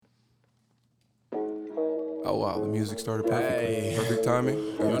Oh, wow. The music started perfectly. Perfect timing.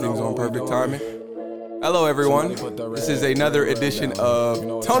 Everything's on perfect timing. Hello, everyone. This is another edition of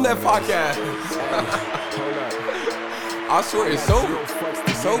Tone That Podcast. I swear, it's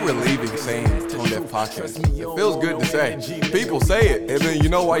so relieving saying Tone That Podcast. It feels good to say. People say it. And then you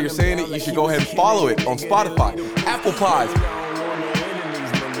know why you're saying it? You should go ahead and follow it on Spotify, Apple Pods,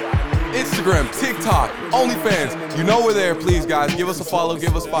 Instagram, TikTok, OnlyFans. You know we're there. Please, guys, give us a follow.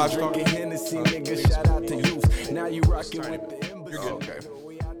 Give us 5 stars. You're good. Okay.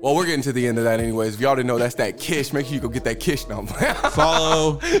 Well, we're getting to the end of that anyways. If y'all didn't know, that's that Kish. Make sure you go get that Kish number.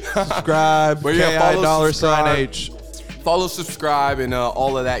 Follow, subscribe, KI$H. Follow, subscribe, and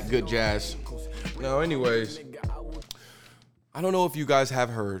all of that good jazz. No, anyways, I don't know if you guys have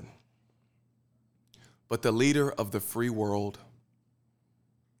heard, but the leader of the free world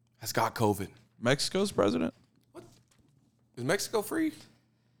has got COVID. Mexico's president? What? Is Mexico free?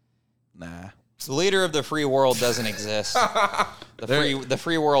 Nah. The leader of the free world doesn't exist. The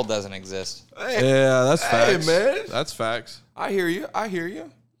free world doesn't exist. Hey, yeah, that's facts. Hey, man. That's facts. I hear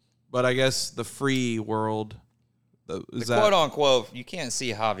you. But I guess the free world... The quote unquote, you can't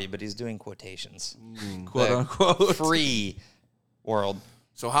see Javi, but he's doing quotations. Quote unquote. Free world.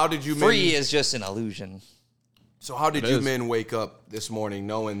 So how did you Free is just an illusion. So how did you men wake up this morning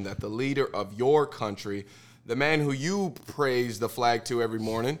knowing that the leader of your country, the man who you praise the flag to every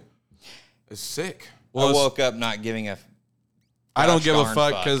morning, is sick? Well, I woke up not giving a I don't give a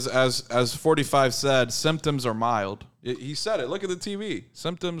fuck because as 45 said, symptoms are mild. He said it. Look at the TV.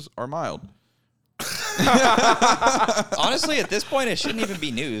 Symptoms are mild. Honestly, at this point, it shouldn't even be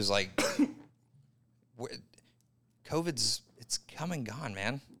news. Like, COVID's, it's come and gone,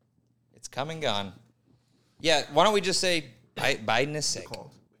 man. It's come and gone. Yeah, why don't we just say Biden is sick?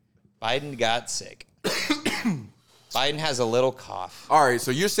 Biden got sick. Biden has a little cough. All right,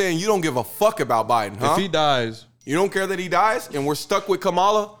 so you're saying you don't give a fuck about Biden, huh? If he dies. You don't care that he dies and we're stuck with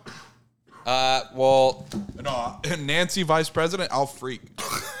Kamala? Well... No, Nancy vice president, I'll freak.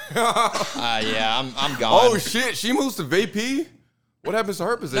 Yeah, I'm gone. Oh, shit, she moves to VP? What happens to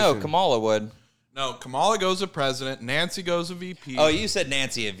her position? No, Kamala would. No, Kamala goes to president, Nancy goes to VP. Oh, you said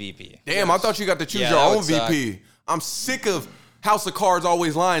Nancy at VP. Damn, yes. I thought you got to choose your own VP. I'm sick of House of Cards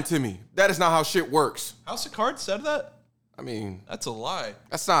always lying to me. That is not how shit works. House of Cards said that? I mean, that's a lie.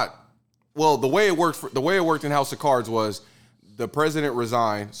 That's not. Well, the way it worked in House of Cards was the president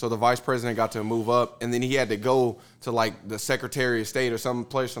resigned, so the vice president got to move up, and then he had to go to like the Secretary of State or some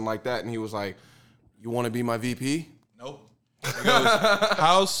place like that, and he was like, "You want to be my VP?" Nope. It goes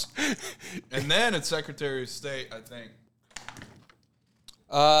House, and then it's Secretary of State, I think.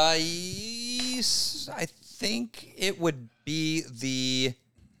 I think it would be the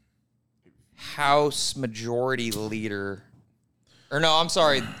House Majority Leader. Or no, I'm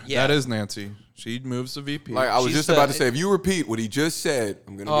sorry. Yeah, that is Nancy. She moves to VP. Like I was just about to say, if you repeat what he just said,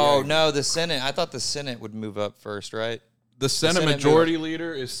 I'm gonna. Oh no, the Senate. I thought the Senate would move up first, right? The Senate Majority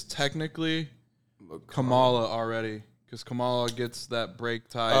Leader is technically Kamala already, because Kamala gets that break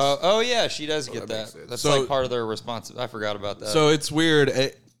ties. Oh yeah, she does get that. That's like part of their response. I forgot about that. So it's weird.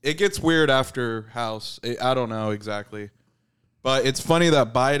 It gets weird after House. I don't know exactly, but it's funny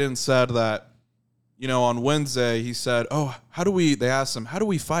that Biden said that. You know, on Wednesday, he said, they asked him, how do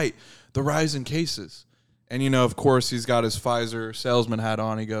we fight the rise in cases? And, you know, of course, he's got his Pfizer salesman hat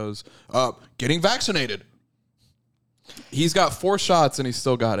on. He goes, getting vaccinated. He's got 4 shots and he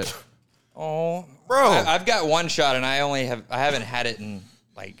still got it. Oh, bro. I've got 1 shot and I haven't had it in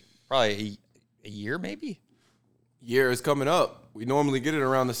like probably a year, maybe. Year is coming up. We normally get it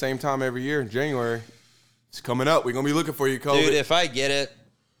around the same time every year in January. It's coming up. We're going to be looking for you, COVID. Dude, if I get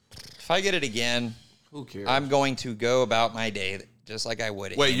it again, who cares? I'm going to go about my day just like I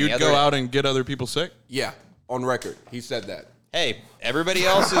would. Wait, you'd go out and get other people sick? Yeah, on record. He said that. Hey, everybody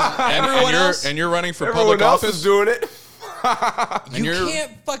else is... everyone else... And you're running for public office? Everyone else is doing it. You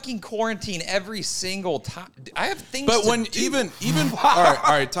can't fucking quarantine every single time. I have things but to when do. even all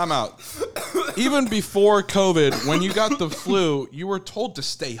right, time out. Even before COVID, when you got the flu, you were told to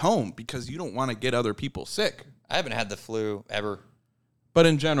stay home because you don't want to get other people sick. I haven't had the flu ever. But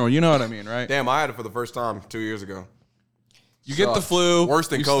in general, you know what I mean, right? Damn, I had it for the first time 2 years ago. You get the flu. Worse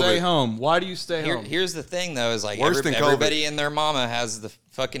than COVID. You stay home. Why do you stay home? Here's the thing, though, is like everybody and their mama has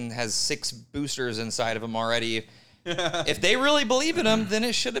 6 boosters inside of them already. If they really believe in them, then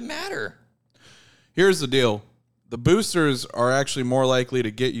it shouldn't matter. Here's the deal. The boosters are actually more likely to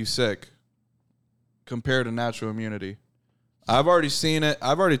get you sick compared to natural immunity. I've already seen it.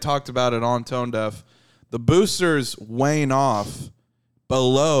 I've already talked about it on Tone Deaf. The boosters wane off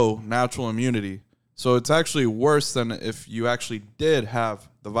below natural immunity. So it's actually worse than if you actually did have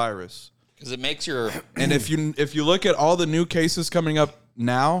the virus. Because it makes your And if you look at all the new cases coming up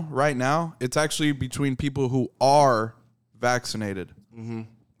right now, it's actually between people who are vaccinated.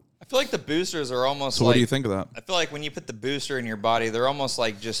 I feel like the boosters are almost So like, what do you think of that? I feel like when you put the booster in your body, they're almost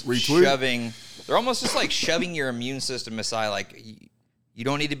like just Retweet. shoving. They're almost just like shoving your immune system aside. Like you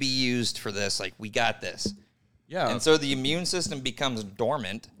don't need to be used for this. Like we got this. Yeah. And so the immune system becomes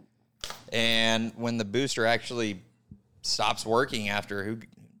dormant, and when the booster actually stops working after who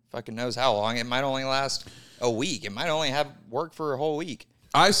fucking knows how long, it might only last a week. It might only have work for a whole week.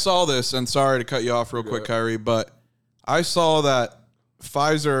 I saw this, and sorry to cut you off real quick, Kyrie, but I saw that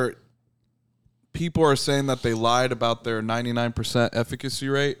Pfizer, people are saying that they lied about their 99% efficacy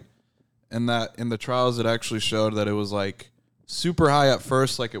rate, and that in the trials it actually showed that it was like super high at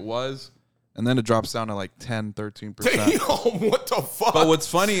first, like it was, and then it drops down to like 10, 13%. Damn, what the fuck? But what's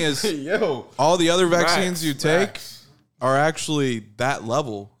funny is Yo. all the other vaccines Max, you take Max. are actually that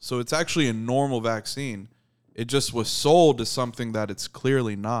level. So it's actually a normal vaccine. It just was sold as something that it's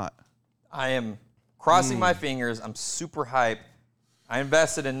clearly not. I am crossing my fingers. I'm super hyped. I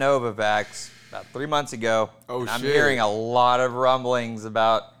invested in Novavax about 3 months ago. Oh, and I'm shit. hearing a lot of rumblings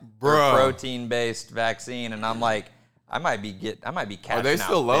about their Bruh. protein-based vaccine, and I'm like, I might be cashing Are they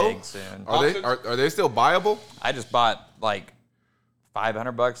still out low? big soon. Are they still viable? I just bought like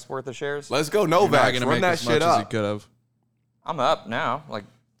 $500 worth of shares. Let's go You're not Novak. gonna Run make that as much shit as you up. could have. I'm up now, like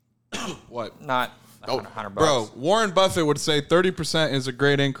What? not Oh, $100. Bro, Warren Buffett would say 30% is a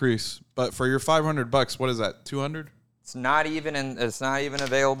great increase, but for your $500, what is that? 200? It's not even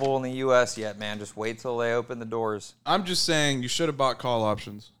available in the U.S. yet, man. Just wait till they open the doors. I'm just saying you should have bought call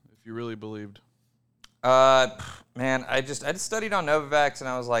options if you really believed. Man, I just studied on Novavax, and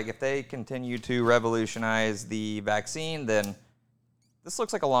I was like, if they continue to revolutionize the vaccine, then this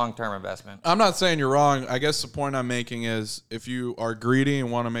looks like a long-term investment. I'm not saying you're wrong. I guess the point I'm making is if you are greedy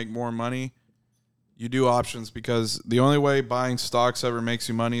and want to make more money, you do options, because the only way buying stocks ever makes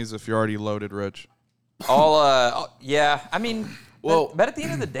you money is if you're already loaded rich. Yeah. I mean, Well- but at the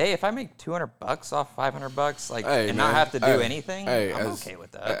end of the day, if I make $200 off $500, like, Hey, and man. not have to do Hey, anything, hey, I'm as- okay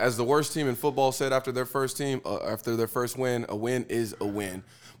with that. As the worst team in football said after their first win, a win is a win.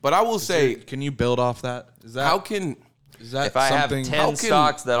 But I will say, Can you build off that? Is that how can is that If I have something? 10 how can-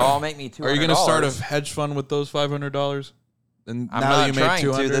 stocks that all make me $200, Are you going to start a hedge fund with those $500? And I'm now not you trying made to.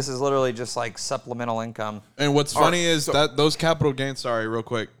 200. This is literally just like supplemental income. And what's funny is so- that those capital gains. Sorry, real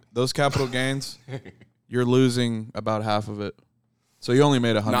quick. Those capital gains, you're losing about half of it. So you only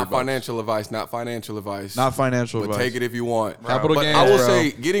made $100. not financial advice, not financial advice. Not financial but advice. take it if you want. Capital But gains, I will bro.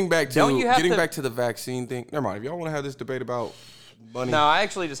 say, getting back Don't you have to- to the vaccine thing. Never mind. If y'all want to have this debate about money, No, I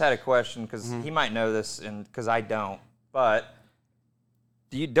actually just had a question because he might know this, and because I don't. But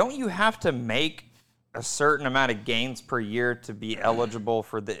don't you have to make a certain amount of gains per year to be eligible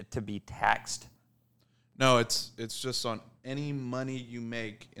to be taxed? No, it's just on any money you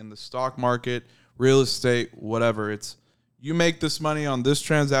make in the stock market, real estate, whatever. It's you make this money on this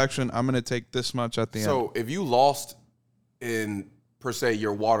transaction, I'm going to take this much at the end. So if you lost in per se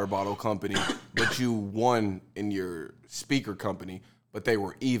your water bottle company, but you won in your speaker company, but they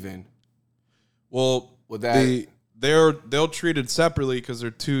were even, Well, With that- they'll treat it separately because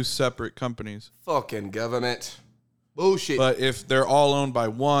they're two separate companies. fucking government bullshit. But if they're all owned by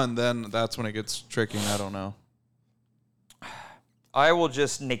one, then that's when it gets tricky. I don't know. I will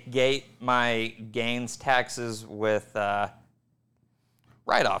just negate my gains taxes with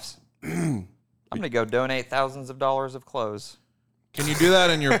write-offs. I'm going to go donate thousands of dollars of clothes. Can you do that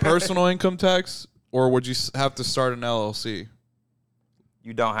in your personal income tax, or would you have to start an LLC?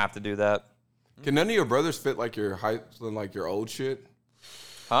 You don't have to do that. Can none of your brothers fit like your old shit?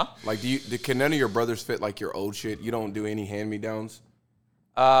 Huh? Like, can none of your brothers fit like your old shit? You don't do any hand-me-downs?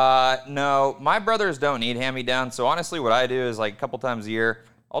 No, my brothers don't need hand-me-downs. So honestly, what I do is like a couple times a year,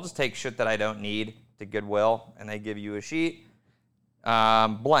 I'll just take shit that I don't need to Goodwill, and they give you a sheet,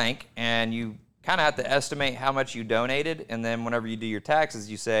 blank, and you kind of have to estimate how much you donated, and then whenever you do your taxes,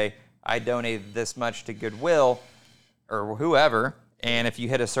 you say, I donated this much to Goodwill or whoever, and if you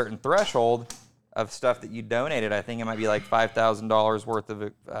hit a certain threshold of stuff that you donated, I think it might be like $5,000 worth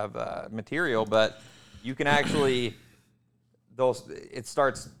of material, but you can actually, it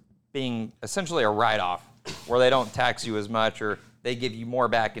starts being essentially a write-off where they don't tax you as much, or they give you more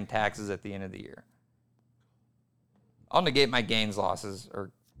back in taxes at the end of the year. I'll negate my gains losses,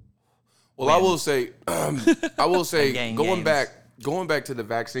 or Well, I will say, Gain going gains. back to the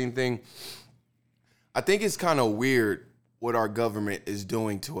vaccine thing, I think it's kind of weird what our government is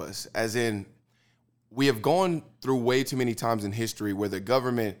doing to us. As in, we have gone through way too many times in history where the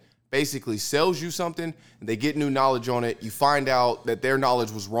government basically sells you something, and they get new knowledge on it. You find out that their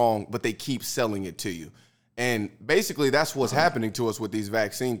knowledge was wrong, but they keep selling it to you. And basically that's what's happening to us with these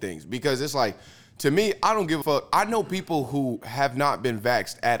vaccine things, because it's like, to me, I don't give a fuck. I know people who have not been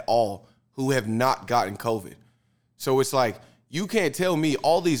vaxxed at all who have not gotten COVID. So it's like, you can't tell me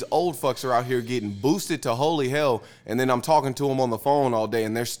all these old fucks are out here getting boosted to holy hell, and then I'm talking to them on the phone all day,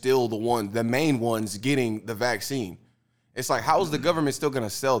 and they're still the main ones getting the vaccine. It's like, how is the government still going to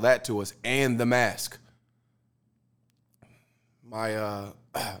sell that to us and the mask? My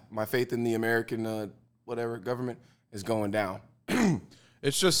faith in the American government is going down.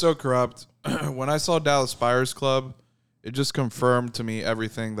 It's just so corrupt. When I saw Dallas Buyers Club, it just confirmed to me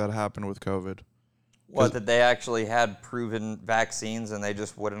everything that happened with COVID. What, that they actually had proven vaccines and they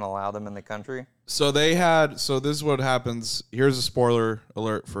just wouldn't allow them in the country? So this is what happens. Here's a spoiler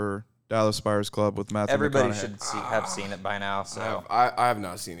alert for Dallas Buyers Club with Matthew Everybody McConaughey. should have seen it by now. So I have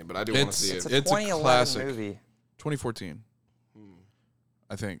not seen it, but I do want to see it. it's a It's a 2011 classic. movie. 2014,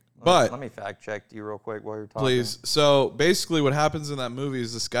 I think. Let me fact check you real quick while you're talking. Please. So basically what happens in that movie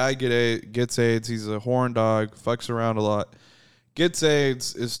is this guy gets AIDS. He's a horn dog, fucks around a lot. Gets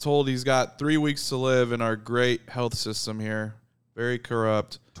AIDS, is told he's got 3 weeks to live in our great health system here. Very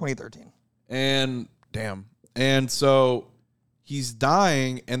corrupt. 2013. And so he's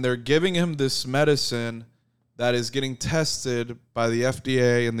dying, and they're giving him this medicine that is getting tested by the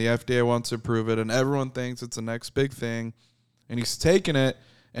FDA, and the FDA wants to approve it, and everyone thinks it's the next big thing. And he's taking it,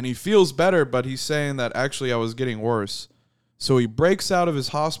 and he feels better, but he's saying that actually I was getting worse. So he breaks out of his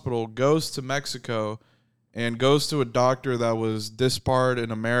hospital, goes to Mexico, and goes to a doctor that was disbarred in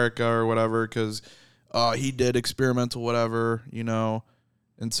America or whatever because he did experimental whatever, you know.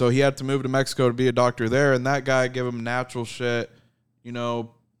 And so he had to move to Mexico to be a doctor there, and that guy gave him natural shit, you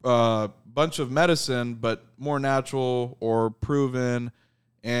know, bunch of medicine, but more natural or proven,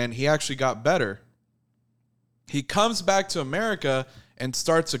 and he actually got better. He comes back to America and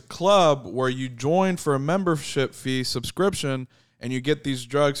starts a club where you join for a membership fee subscription, and you get these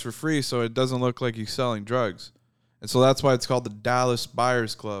drugs for free, so it doesn't look like he's selling drugs. And so that's why it's called the Dallas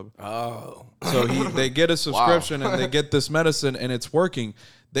Buyers Club. Oh. So they get a subscription and they get this medicine, and it's working.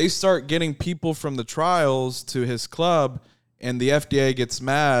 They start getting people from the trials to his club, and the FDA gets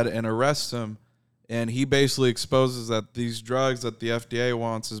mad and arrests him. And he basically exposes that these drugs that the FDA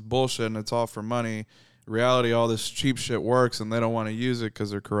wants is bullshit and it's all for money. In reality, all this cheap shit works, and they don't want to use it because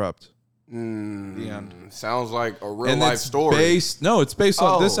they're corrupt. The end. Sounds like a real And life it's story. it's based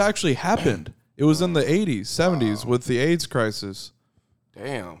on this Oh. actually happened. It was in the 80s, 70s with the AIDS crisis.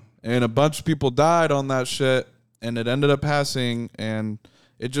 Damn. And a bunch of people died on that shit, and it ended up passing, and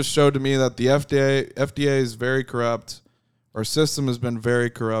it just showed to me that the FDA is very corrupt. Our system has been very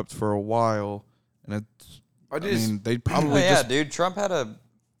corrupt for a while, and they probably dude, Trump had a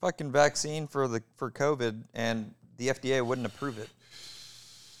fucking vaccine for COVID, and the FDA wouldn't approve it.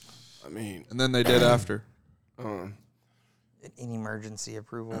 I mean, and then they did after. An emergency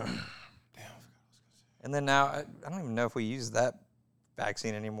approval. And then now, I don't even know if we use that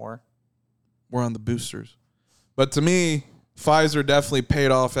vaccine anymore. We're on the boosters. But to me, Pfizer definitely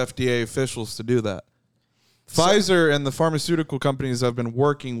paid off FDA officials to do that. Pfizer and the pharmaceutical companies have been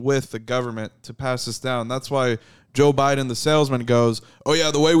working with the government to pass this down. That's why Joe Biden, the salesman, goes, oh,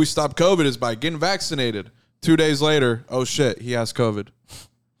 yeah, the way we stop COVID is by getting vaccinated. 2 days later, oh, shit, he has COVID.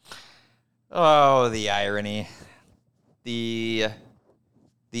 Oh, the irony. The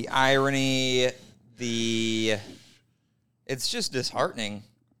irony, it's just disheartening.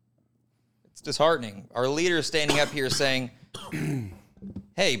 It's disheartening. Our leader is standing up here saying,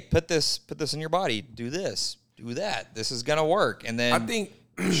 hey, put this in your body. Do this. Do that. This is going to work. And then I think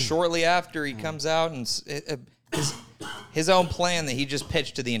shortly after he comes out and his own plan that he just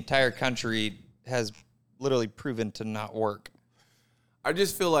pitched to the entire country has literally proven to not work. I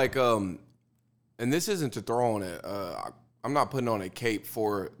just feel like, and this isn't to throw on it, I'm not putting on a cape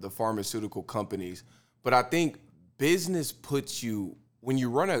for the pharmaceutical companies, but I think business puts you, when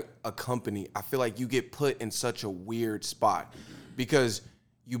you run a company, I feel like you get put in such a weird spot because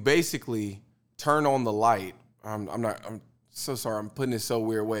you basically turn on the light. I'm so sorry, I'm putting it so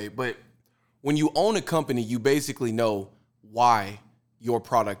weird way, but when you own a company, you basically know why your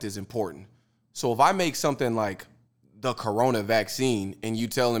product is important. So if I make something like the corona vaccine and you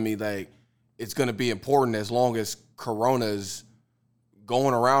telling me like it's going to be important as long as corona's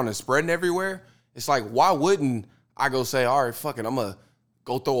going around and spreading everywhere, it's like, why wouldn't I go say, all right, fuck it, I'm going to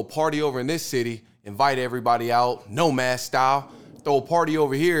go throw a party over in this city, invite everybody out, no mask style, throw a party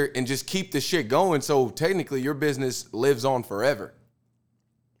over here and just keep the shit going so technically your business lives on forever.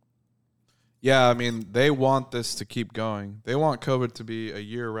 Yeah, I mean, they want this to keep going. They want COVID to be a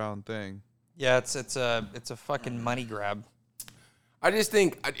year-round thing. Yeah, it's a fucking money grab. I just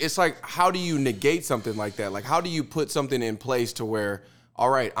think it's like, how do you negate something like that? Like, how do you put something in place to where, all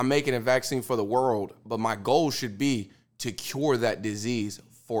right, I'm making a vaccine for the world, but my goal should be to cure that disease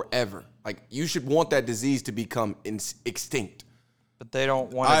forever. Like, you should want that disease to become extinct. But they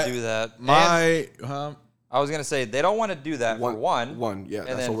don't want to do that. I was gonna say they don't want to do that for one. Yeah, and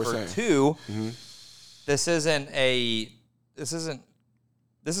that's then what we're for saying. two, this is a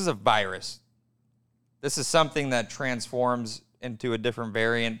virus. This is something that transforms into a different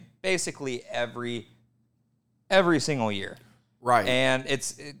variant basically every single year. Right. And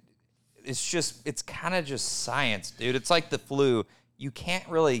it's kind of just science, dude. It's like the flu. You can't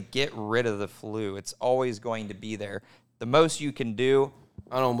really get rid of the flu. It's always going to be there. The most you can do.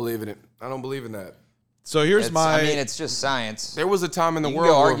 I don't believe in it. I don't believe in that. So here's it's just science. There was a time in the you world.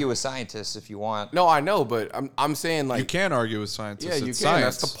 You can go argue with scientists if you want. No, I know, but I'm saying, like, you can argue with scientists. Yeah, you it's can.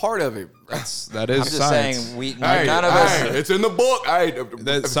 Science. That's the part of it. That is I'm just science. saying none of us. It's in the book.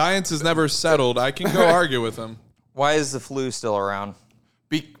 That science is never settled. I can go argue with them. Why is the flu still around?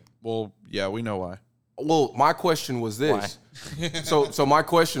 Well, yeah, we know why. Well, my question was this. So my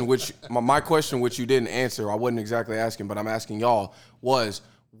question, which you didn't answer, I wasn't exactly asking, but I'm asking y'all, was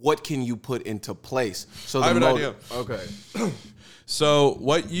what can you put into place? So I have an idea. Okay. So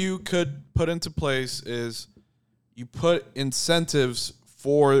what you could put into place is you put incentives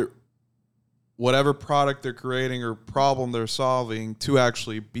for whatever product they're creating or problem they're solving to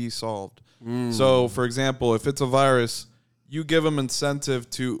actually be solved. So, for example, if it's a virus, you give them incentive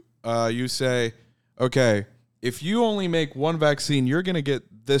to, you say, okay, if you only make one vaccine, you're going to get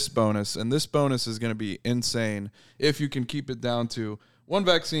this bonus, and this bonus is going to be insane if you can keep it down to one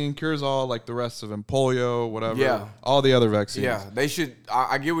vaccine cures all, like the rest of them, polio, whatever, all the other vaccines. Yeah, they should.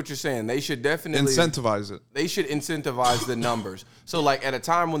 I get what you're saying. They should definitely incentivize it. They should incentivize the numbers. So, like, at a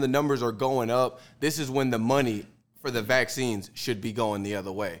time when the numbers are going up, this is when the money for the vaccines should be going the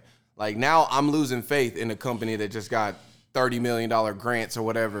other way. Like, now I'm losing faith in a company that just got $30 million grants or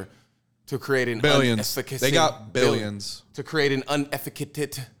whatever to create an billions. They got billions to create an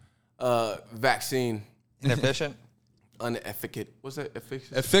unefficacious vaccine. Inefficient. Unefficient. What's that?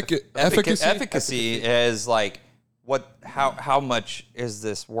 Efficacy is like how much is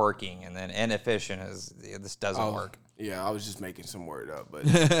this working, and then inefficient is this doesn't work. Yeah, I was just making some word up, but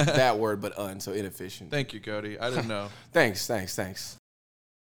that word, but so inefficient. Thank you, Cody. I didn't know. Thanks.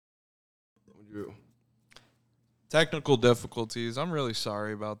 Technical difficulties. I'm really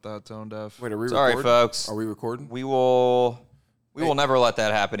sorry about that, Tone Deaf. Wait, are we Sorry, recording? folks. Are we recording? We will never let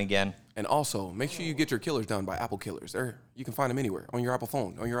that happen again. And also, make sure you get your killers done by Apple Killers. You can find them anywhere, on your Apple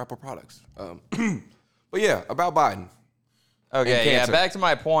phone, on your Apple products. But yeah, about Biden. Okay, yeah, back to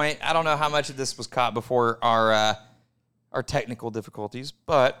my point. I don't know how much of this was caught before our technical difficulties,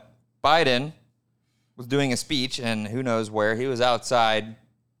 but Biden was doing a speech, and who knows where. He was outside.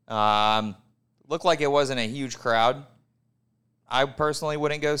 Looked like it wasn't a huge crowd. I personally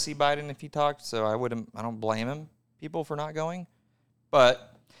wouldn't go see Biden if he talked, so I don't blame people for not going.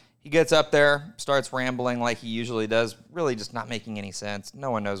 But he gets up there, starts rambling like he usually does, really just not making any sense.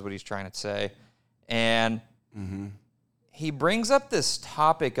 No one knows what he's trying to say. And he brings up this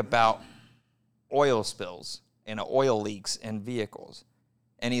topic about oil spills and oil leaks in vehicles.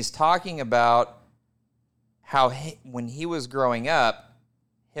 And he's talking about how when he was growing up,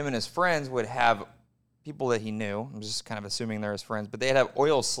 him and his friends would have people that he knew. I'm just kind of assuming they're his friends, but they'd have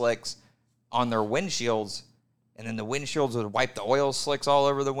oil slicks on their windshields, and then the windshields would wipe the oil slicks all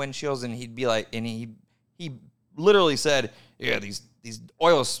over the windshields, and he'd be like, and he literally said, yeah, these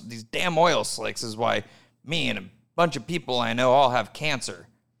damn oil slicks is why me and a bunch of people I know all have cancer.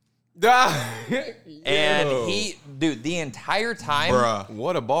 And the entire time, bruh,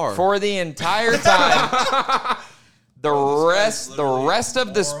 what a bar. For the entire time, the rest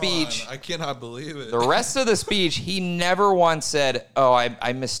of the speech, I cannot believe it. The rest of the speech, he never once said, "Oh,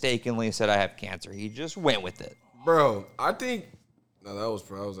 I mistakenly said I have cancer." He just went with it. Bro, I think that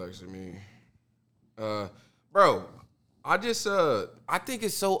was actually me. Bro, I think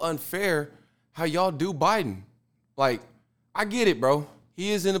it's so unfair how y'all do Biden. Like, I get it, bro. He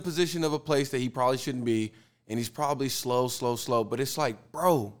is in a position of a place that he probably shouldn't be, and he's probably slow. But it's like,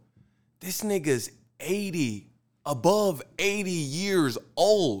 bro, this nigga's 80. Above 80 years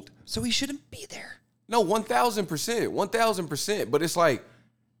old. So he shouldn't be there. No, 1,000%. But it's like,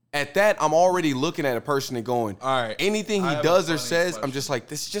 at that, I'm already looking at a person and going, all right, anything he does or says, I'm just like,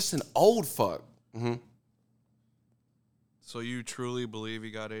 this is just an old fuck. Mm-hmm. So you truly believe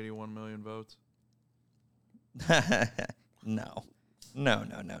he got 81 million votes? No.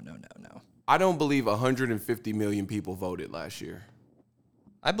 I don't believe 150 million people voted last year.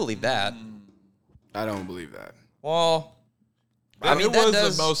 I believe that. I don't believe that. Well, I mean, it that was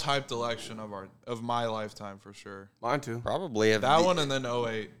does the most hyped election of my lifetime for sure. Mine too. probably have That one and then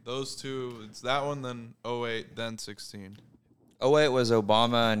 08. Those two, it's that one, then 08, then 16. 08 was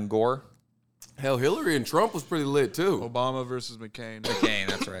Obama and Gore. Hell, Hillary and Trump was pretty lit too. Obama versus McCain. McCain,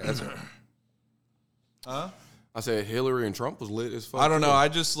 that's right. That's right. Huh? I said Hillary and Trump was lit as fuck. I don't know. too. I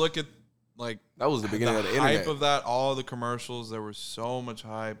just look at like That was the beginning of the hype internet. of that. All the commercials, there was so much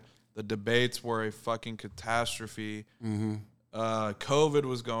hype. The debates were a fucking catastrophe. Mm-hmm. COVID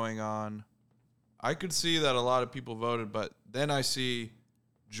was going on. I could see that a lot of people voted, but then I see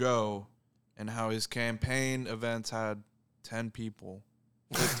Joe and how his campaign events had 10 people,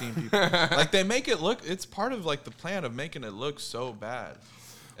 15 people. Like they make it look, it's part of like the plan of making it look so bad.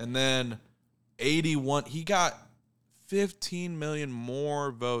 And then 81, he got 15 million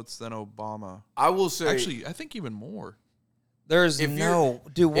more votes than Obama. I will say, Actually, I think even more. There's If no,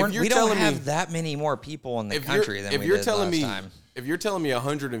 dude. if you're We don't telling have me- that many more people in the if country you're, than if we you're did telling last me, time. if you're telling me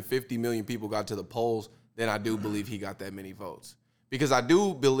 150 million people got to the polls, then I do believe he got that many votes. Because I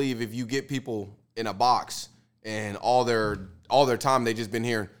do believe if you get people in a box and all their time they just been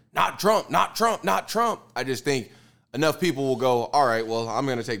hearing not Trump, not Trump, not Trump. I just think enough people will go, all right, well, I'm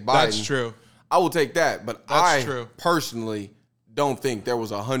going to take Biden. That's true. I will take that, but That's true. Personally don't think there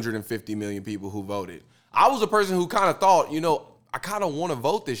was 150 million people who voted. I was a person who kind of thought, I kind of want to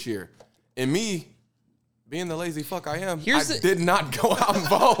vote this year. And me, being the lazy fuck I am, did not go out and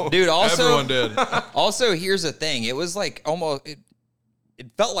vote. Dude, also, Everyone did. Also, here's the thing. It was like almost, it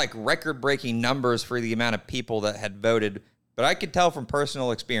felt like record-breaking numbers for the amount of people that had voted. But I could tell from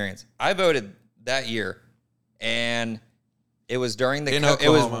personal experience. I voted that year, and it was during the, it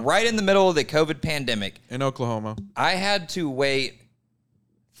was right in the middle of the COVID pandemic. In Oklahoma. I had to wait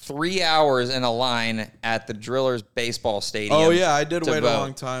 3 hours in a line at the Drillers baseball stadium. Oh, yeah, I did wait vote. a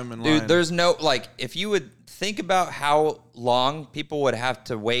long time in line. Dude, there's no, like, if you would think about how long people would have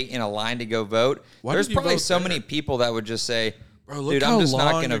to wait in a line to go vote, Why there's did you probably vote so there? many people that would just say, Bro, look dude, how I'm just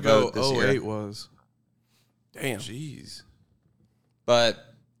not long going to ago vote this year. 08 was. Damn. Jeez. But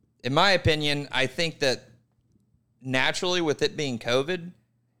in my opinion, I think that naturally with it being COVID,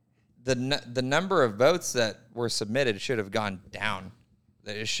 the number of votes that were submitted should have gone down.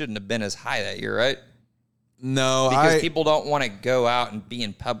 It shouldn't have been as high that year, right? No, Because people don't want to go out and be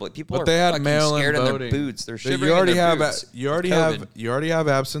in public. People But are they had fucking mail-in scared in their voting. boots. They're But shivering you already in their have boots. you already COVID. have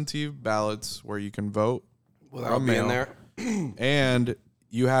absentee ballots where you can vote Without from being mail. there. And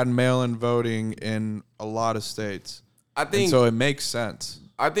you had mail-in voting in a lot of states. I And think so it makes sense.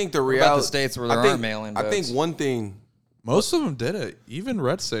 I think the about reality the states where there I think- aren't mail-in I think votes? one thing Most of them did it, even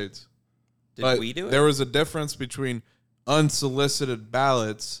red states. Did But we do it? there was a difference between unsolicited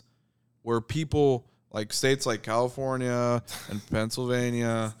ballots where people like states like California and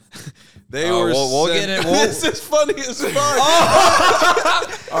Pennsylvania, they were. we'll sent- get it. This is funny as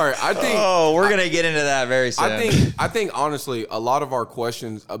fuck. all right, I think Oh, we're gonna get into that very soon. I think honestly, a lot of our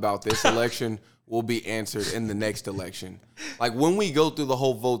questions about this election will be answered in the next election. Like when we go through the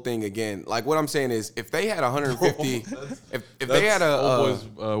whole vote thing again. Like what I'm saying is, if they had 150, if they had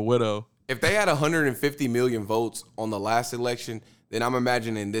Old boy's widow. if they had 150 million votes on the last election, then I'm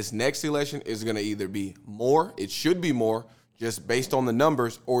imagining this next election is going to either be more, it should be more, just based on the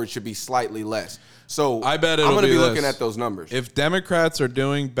numbers, or it should be slightly less. So I bet I'm it'll going to be be this. looking at those numbers. If Democrats are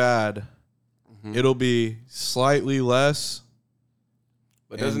doing bad, it'll be slightly less,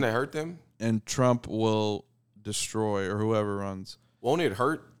 But doesn't it hurt them? and Trump will destroy or whoever runs. Won't it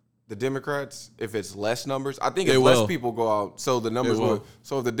hurt the Democrats if it's less numbers? I think It if will. less people go out, so the numbers It will. will.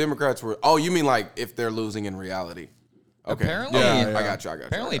 So if the Democrats were, oh, you mean like if they're losing in reality? Okay, Apparently- Okay, Yeah, I got you.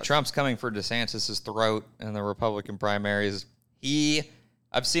 Apparently, Trump's coming for DeSantis' throat in the Republican primaries.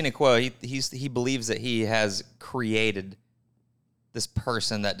 I've seen a quote. He believes that he has created this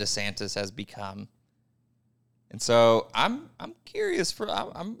person that DeSantis has become, and so I'm curious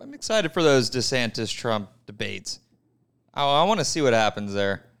I'm excited for those DeSantis Trump debates. I want to see what happens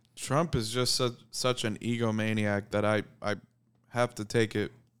there. Trump is just such an egomaniac that I have to take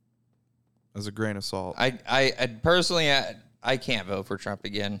it as a grain of salt. I personally I can't vote for Trump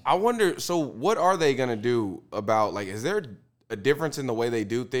again. I wonder. So what are they gonna do about like? Is there a difference in the way they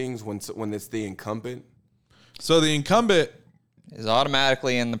do things when it's the incumbent? So the incumbent Is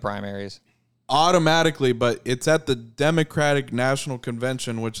automatically in the primaries. automatically, but it's at the Democratic National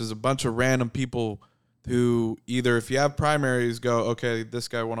Convention, which is a bunch of random people who either, if you have primaries, go, okay, this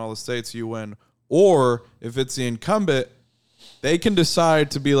guy won all the states, you win. Or if it's the incumbent, they can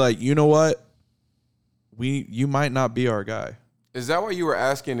decide to be like, you know what? You might not be our guy. Is that why you were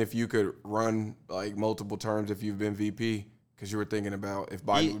asking if you could run like multiple terms if you've been VP? Because you were thinking about if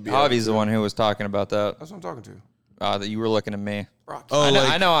Biden would be. Javi's the one who was talking about that. That's what I'm talking to. That you were looking at me. Oh,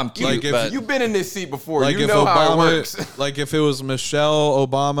 I know I'm cute, but You've been in this seat before. Like You if know how it Obama, works. like if it was Michelle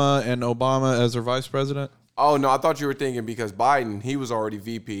Obama and Obama as her vice president. Oh, no, I thought you were thinking because Biden, he was already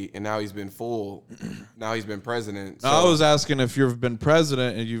VP, and now he's been now he's been president. So. I was asking if you've been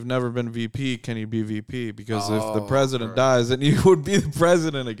president and you've never been VP, can you be VP? Because if the president dies, then you would be the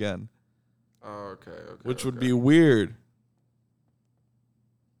president again. Okay. Which would be weird.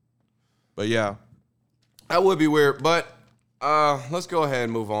 But yeah. That would be weird, but let's go ahead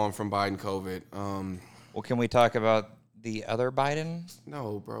and move on from Biden COVID. well, can we talk about the other Biden?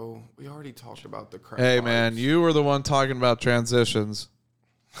 No, bro. We already talked about the crap. Hey, man, you were the one talking about transitions.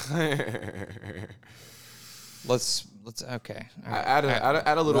 Let's okay. All right.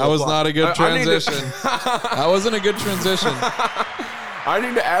 Add a little. That was applause. not a good transition. That wasn't a good transition. I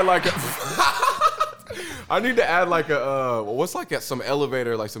need to add like a. I need to add like a what's like some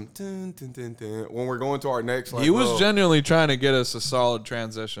elevator, like some dun, dun, dun, dun, when we're going to our next. Like, He was genuinely trying to get us a solid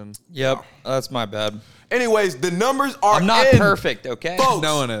transition. Yep, that's my bad. Anyways, the numbers are I'm not in. perfect, okay? Folks,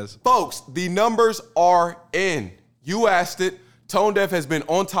 No one is. Folks, the numbers are in. You asked it. Tone Deaf has been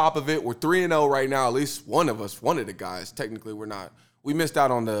on top of it. We're 3-0 right now. At least one of the guys. Technically, we're not. We missed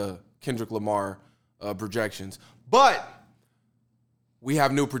out on the Kendrick Lamar projections. But we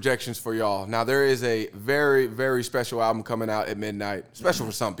have new projections for y'all. Now, there is a very, very special album coming out at midnight. Special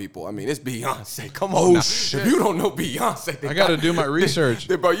for some people. I mean, it's Beyonce. Come on now. If you don't know Beyonce. I got to do my research.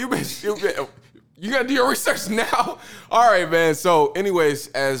 Bro, you got to do your research now. All right, man. So, anyways,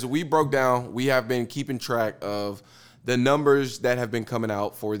 as we broke down, we have been keeping track of the numbers that have been coming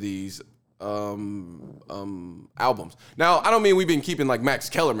out for these albums. Now, I don't mean we've been keeping like Max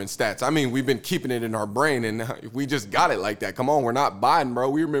Kellerman stats. I mean, we've been keeping it in our brain, and we just got it like that. Come on, we're not Biden, bro.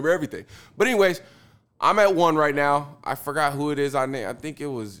 We remember everything. But anyways, I'm at one right now. I forgot who it is. I think it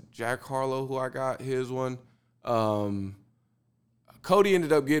was Jack Harlow who I got his one. Cody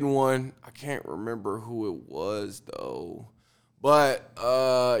ended up getting one. I can't remember who it was, though. But,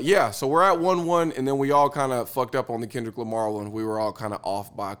 yeah, so we're at 1-1, and then we all kind of fucked up on the Kendrick Lamar one. We were all kind of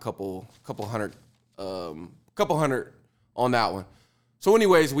off by a couple hundred on that one. So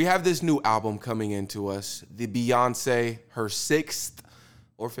anyways, we have this new album coming into us, the Beyonce, her sixth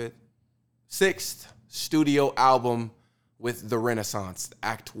studio album with The Renaissance,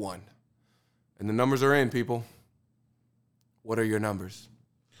 Act 1. And the numbers are in, people. What are your numbers?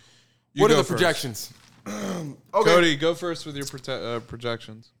 What are the projections? Okay. Cody, go first with your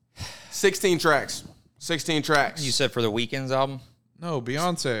projections. 16 tracks. You said for the Weeknd's album? No,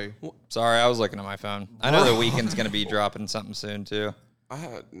 Beyonce. Sorry, I was looking at my phone. I know the Weeknd's going to be dropping something soon, too.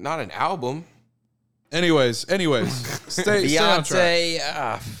 Not an album. Anyways, stay on track.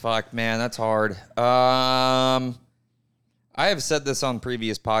 Beyonce, fuck, man, that's hard. I have said this on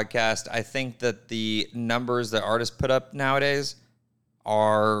previous podcast. I think that the numbers that artists put up nowadays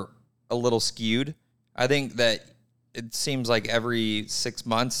are a little skewed. I think that it seems like every 6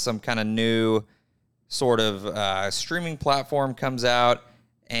 months some kind of new sort of streaming platform comes out,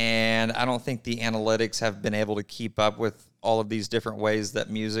 and I don't think the analytics have been able to keep up with all of these different ways that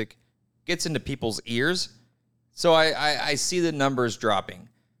music gets into people's ears. So I see the numbers dropping.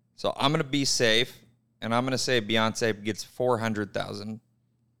 So I'm going to be safe. And I'm going to say Beyonce gets 400,000.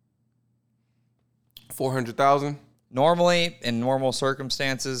 400,000? Normally, in normal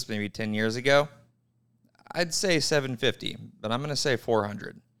circumstances, maybe 10 years ago, I'd say 750, but I'm going to say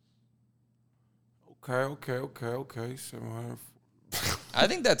 400. Okay. 700. I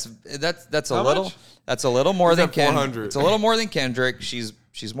think that's a How little much? that's a little more than 400. It's a little more than Kendrick. She's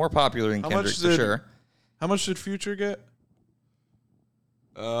more popular than Kendrick for sure. How much did Future get?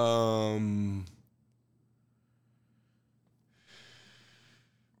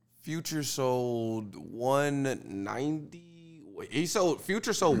 Future sold 190.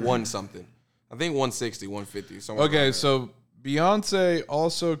 Future sold one something. I think 160, 150. Somewhere Okay, around so Beyonce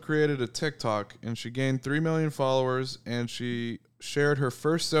also created a TikTok, and she gained 3 million followers, and she shared her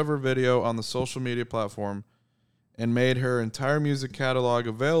first ever video on the social media platform and made her entire music catalog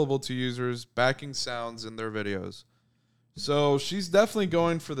available to users, backing sounds in their videos. So she's definitely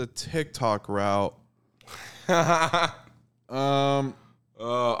going for the TikTok route. all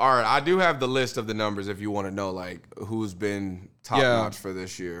right, I do have the list of the numbers if you want to know, like, who's been top notch for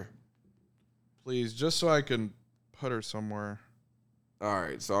this year. Please, just so I can put her somewhere. All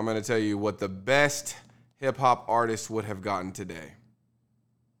right, so I'm going to tell you what the best hip-hop artist would have gotten today.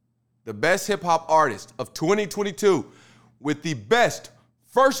 The best hip-hop artist of 2022 with the best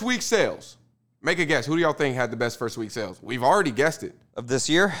first week sales Make a guess. Who do y'all think had the best first week sales? We've already guessed it. Of this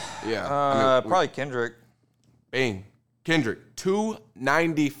year? Yeah. Probably Kendrick. Bang. Kendrick,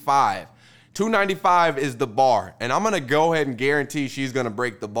 295. 295 is the bar. And I'm going to go ahead and guarantee she's going to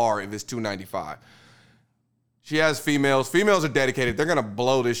break the bar if it's 295. She has females. Females are dedicated. They're going to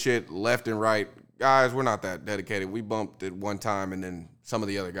blow this shit left and right. Guys, we're not that dedicated. We bumped it one time, and then some of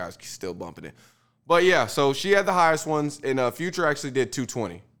the other guys still bumping it. But, yeah, so she had the highest ones, and Future actually did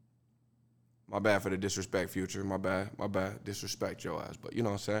 220. My bad for the disrespect, Future. My bad. Disrespect your ass, but you know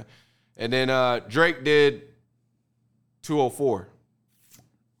what I'm saying. And then Drake did 204.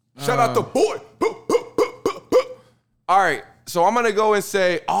 Shout out the boy. All right, so I'm going to go and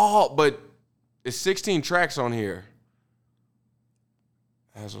say, but it's 16 tracks on here.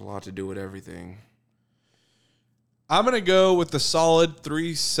 That has a lot to do with everything. I'm going to go with the solid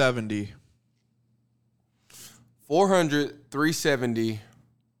 370. 400, 370.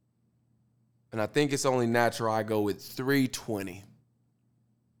 And I think it's only natural I go with 320.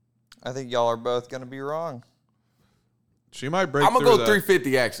 I think y'all are both going to be wrong. She might break I'm through going to go that.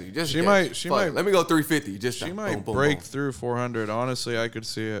 350, actually. Just She might. Let me go 350. She might break through 400. Honestly, I could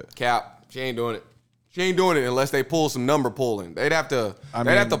see it. Cap. She ain't doing it. She ain't doing it unless they pull some number pulling. They'd have to pull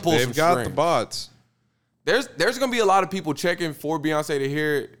some They've got strings. the bots. There's going to be a lot of people checking for Beyonce to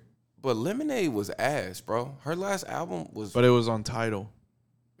hear it, but Lemonade was ass, bro. Her last album was... But it was on Tidal.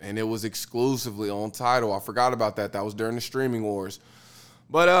 And it was exclusively on Tidal. I forgot about that. That was during the streaming wars.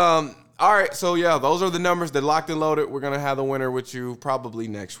 But, all right, so, yeah, those are the numbers. They're locked and loaded. We're going to have the winner with you probably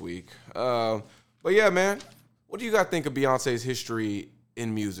next week. But, yeah, man, what do you guys think of Beyonce's history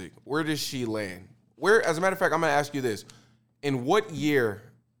in music? Where does she land? As a matter of fact, I'm going to ask you this. In what year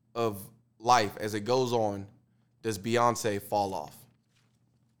of life, as it goes on, does Beyonce fall off?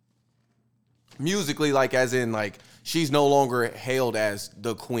 Musically, like, as in, like, she's no longer hailed as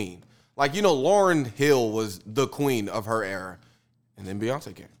the queen. Like, you know, Lauryn Hill was the queen of her era. And then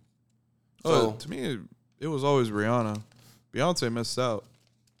Beyonce came. So, to me, it was always Rihanna. Beyonce missed out.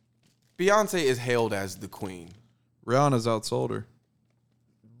 Beyonce is hailed as the queen. Rihanna's outsold her.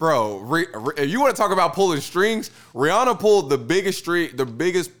 Bro, you want to talk about pulling strings? Rihanna pulled the biggest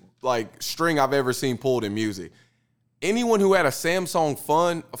string I've ever seen pulled in music. Anyone who had a Samsung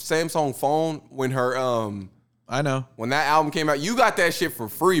phone when her I know. when that album came out, you got that shit for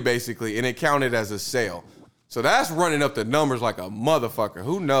free basically, and it counted as a sale. So that's running up the numbers like a motherfucker.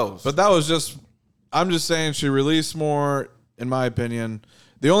 Who knows? But that was I'm just saying she released more, in my opinion.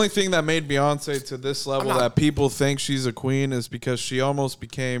 The only thing that made Beyonce to this level that people think she's a queen is because she almost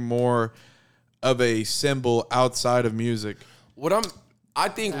became more of a symbol outside of music. I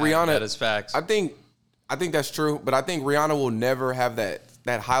think Rihanna. That is facts. I think that's true, but I think Rihanna will never have that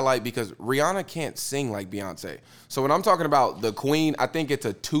highlight because Rihanna can't sing like Beyonce. So when I'm talking about the queen, I think it's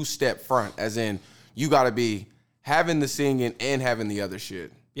a two-step front, as in you got to be having the singing and having the other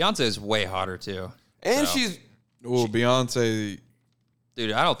shit. Beyonce is way hotter, too. And So. Beyonce.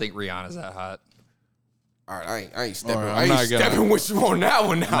 Dude, I don't think Rihanna's that hot. All right, I ain't stepping. All right, I ain't stepping with you on that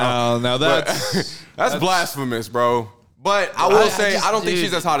one now. No, that's That's blasphemous, bro. But I will say, I don't think dude,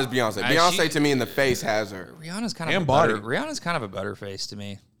 she's as hot as Beyonce. Beyonce, to me, in the face has her. Rihanna's kind of And a body. Rihanna's kind of a butterface to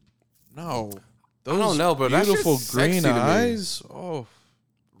me. no. I don't know, but that beautiful shit's sexy green to me. eyes. Oh,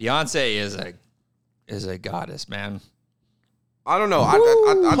 Beyonce is a goddess, man. I don't know.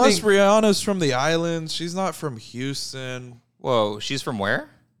 I plus think Rihanna's from the islands. She's not from Houston. Whoa, she's from where?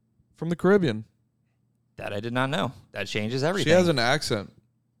 From the Caribbean. That I did not know. That changes everything. She has an accent.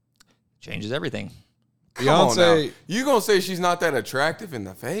 Changes everything. come on now. Beyonce. You gonna say she's not that attractive in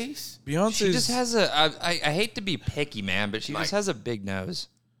the face? Beyonce. She just has I hate to be picky, man, but she just has a big nose.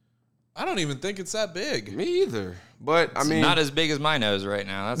 I don't even think it's that big. Me either. But I mean, Not as big as my nose right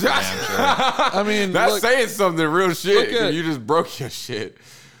now. That's for damn sure. I mean, that's look, saying something real shit. look at- You just broke your shit.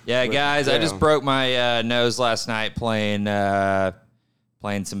 Yeah, guys, I just damn. broke my nose last night playing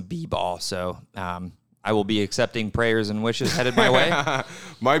some b-ball. So I will be accepting prayers and wishes headed my way.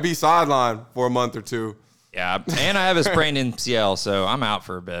 Might be sidelined for a month or two. Yeah, and I have a sprained MCL, so I'm out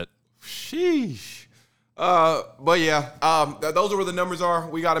for a bit. Sheesh. But yeah, those are where the numbers are.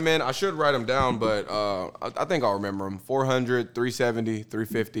 We got them in. I should write them down, but I think I'll remember them. 400, 370,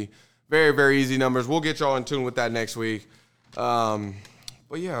 350. Very, very easy numbers. We'll get y'all in tune with that next week.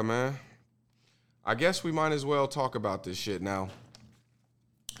 But yeah, man. I guess we might as well talk about this shit now.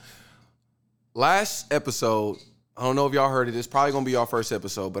 Last episode, I don't know if y'all heard it. It's probably going to be our first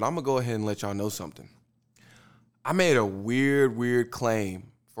episode, but I'm going to go ahead and let y'all know something. I made a weird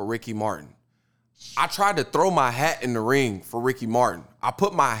claim for Ricky Martin. I tried to throw my hat in the ring for Ricky Martin. I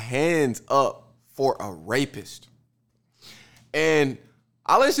put my hands up for a rapist. And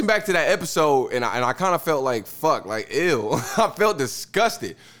I listened back to that episode and I kind of felt like, fuck, like, ew. I felt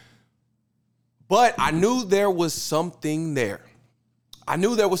disgusted. But I knew there was something there. And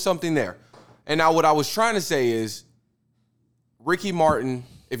now what I was trying to say is, Ricky Martin,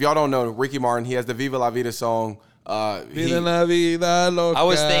 if y'all don't know, Ricky Martin, he has the Viva La Vida song. Viva la vida loca. I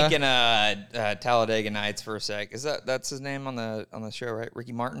was thinking Talladega Nights for a sec. That's his name on the show, right?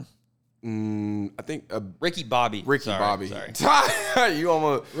 Ricky Martin? I think Ricky Bobby. Bobby. Sorry. you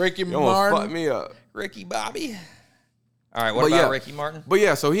almost fucked me up. Ricky Bobby. All right, what about Ricky Martin? But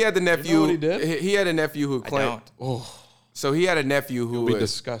yeah, so he had the nephew. You know what he did? He had a nephew who claimed. So he had a nephew who You'll be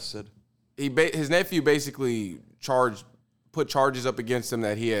disgusted. His nephew basically put charges up against him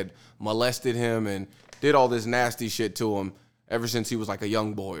that he had molested him and did all this nasty shit to him ever since he was like a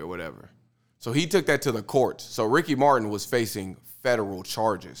young boy or whatever. So he took that to the courts. So Ricky Martin was facing federal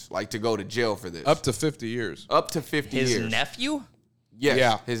charges, like to go to jail for this. Up to 50 years. Up to 50 years. His nephew? Yes,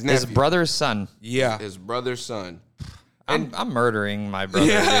 Yeah. his nephew. His brother's son. Yeah. His brother's son. I'm murdering my brother,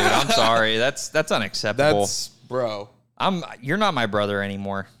 dude. I'm sorry. That's unacceptable. Bro. You're not my brother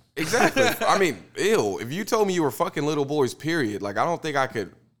anymore. Exactly. I mean, ew. If you told me you were fucking little boys, period, like I don't think I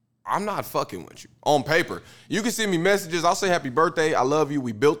could. I'm not fucking with you on paper. You can send me messages. I'll say happy birthday. I love you.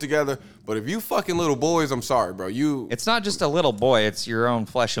 We built together. But if you fucking little boys, I'm sorry, bro. It's not just a little boy. It's your own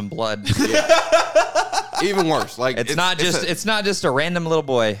flesh and blood. Even worse. Like it's not just a random little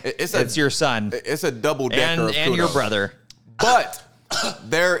boy. It's your son. It's a double decker and your brother. But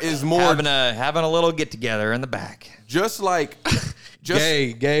there is more. Having a little get together in the back.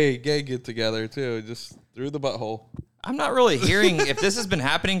 Gay get together too. Just through the butthole. I'm not really hearing if this has been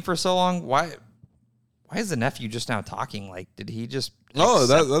happening for so long. Why is the nephew just now talking? Like, did he just?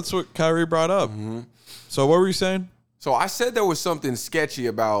 That's what Kyrie brought up. Mm-hmm. So what were you saying? So I said there was something sketchy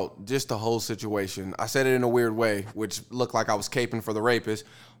about just the whole situation. I said it in a weird way, which looked like I was caping for the rapist.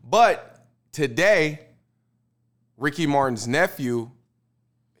 But today, Ricky Martin's nephew,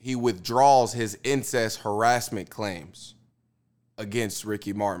 he withdraws his incest harassment claims against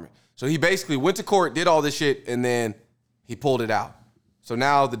Ricky Martin. So he basically went to court, did all this shit, and then he pulled it out. So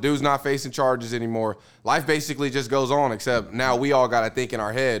now the dude's not facing charges anymore. Life basically just goes on, except now we all got to think in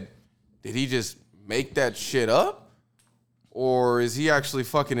our head, did he just make that shit up? Or is he actually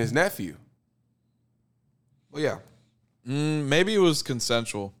fucking his nephew? Well, yeah. Maybe it was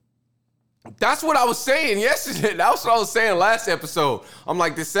consensual. That's what I was saying yesterday. That's what I was saying last episode. I'm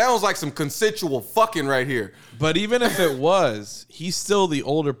like, this sounds like some consensual fucking right here. But even if it was, he's still the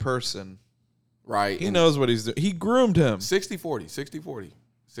older person. Right. He knows what he's doing. He groomed him. 60-40, 60-40,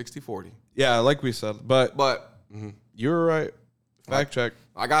 60-40. Yeah, like we said. But you were right. Fact check.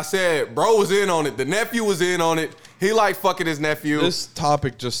 Like I said, bro was in on it. The nephew was in on it. He liked fucking his nephew. This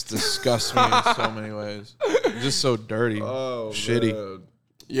topic just disgusts me in so many ways. It's just so dirty. Shitty. Man.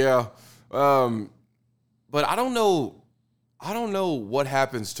 Yeah. But I don't know what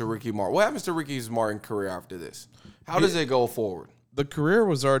happens to Ricky Martin. What happens to Ricky Martin's career after this? How does it go forward? The career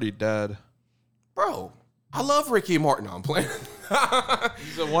was already dead. Bro, I love Ricky Martin. I'm playing.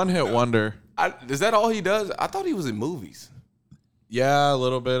 He's a one-hit wonder. Is that all he does? I thought he was in movies. Yeah, a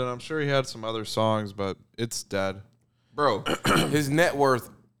little bit, and I'm sure he had some other songs, but it's dead. Bro, his net worth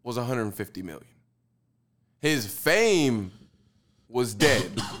was $150 million. His fame was dead.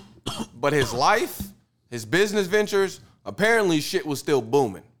 But his life, his business ventures, apparently shit was still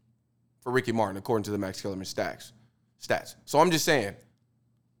booming for Ricky Martin, according to the Max Kellerman stats. So I'm just saying,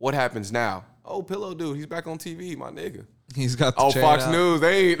 what happens now? Oh, Pillow Dude, he's back on TV, my nigga. He's got the chain Fox out. News,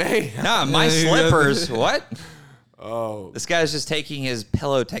 they Nah, my slippers. What? Oh. This guy's just taking his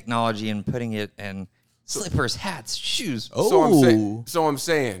pillow technology and putting it in slippers, hats, shoes. Oh. So I'm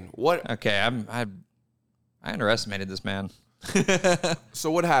saying, what? Okay, I underestimated this man.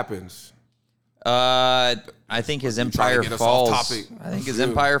 So what happens? I think his empire get us off falls. topic. I think his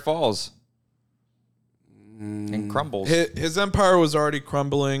empire falls and crumbles. His empire was already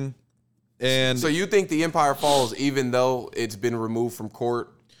crumbling, and So you think the empire falls even though it's been removed from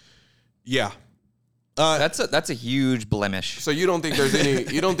court? yeah, That's a huge blemish. So you don't think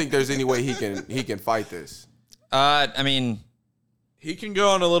there's any way he can fight this? I mean, he can go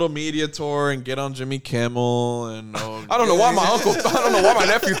on a little media tour and get on Jimmy Kimmel and. I don't know why my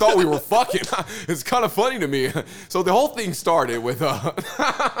nephew thought we were fucking. It's kind of funny to me. So the whole thing started with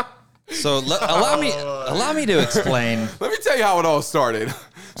so allow me to explain. Let me tell you how it all started.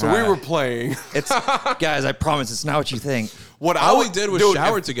 So we were playing. It's guys, I promise it's not what you think. All we did was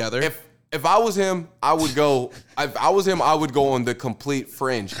shower together. If I was him, I would go. If I was him, I would go on the complete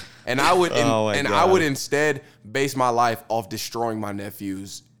fringe, and I would I would instead base my life off destroying my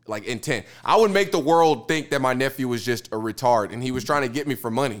nephew's like intent. I would make the world think that my nephew was just a retard and he was trying to get me for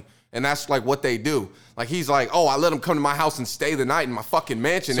money. And that's like what they do. Like he's like, oh, I let him come to my house and stay the night in my fucking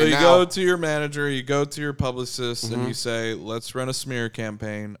mansion. So and you now, go to your manager, you go to your publicist, and you say, let's run a smear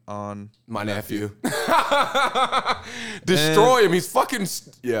campaign on my nephew. Destroy him. He's fucking,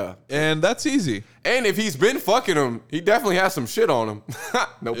 yeah. And that's easy. And if he's been fucking him, he definitely has some shit on him.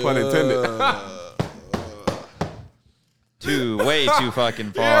 No pun intended. Way too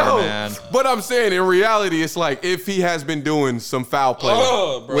fucking far, man. But I'm saying, in reality, it's like if he has been doing some foul play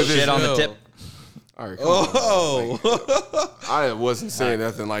with shit on the tip. All right, come on. Like, I wasn't saying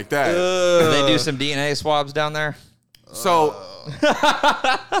nothing like that. Did they do some DNA swabs down there? So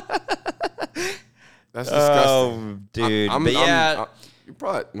that's disgusting. Oh, dude. You're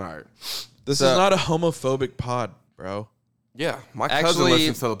probably all right. This is not a homophobic pod, bro. Yeah, my cousin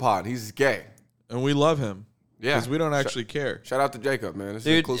listens to the pod. He's gay. And we love him. Yeah. Because we don't actually care. Shout out to Jacob, man. This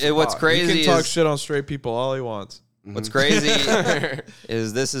dude, is what's crazy He can talk shit on straight people all he wants. What's crazy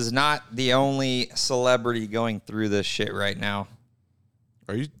is this is not the only celebrity going through this shit right now.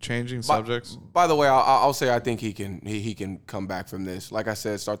 Are you changing subjects? By the way, I'll say I think he can come back from this. Like I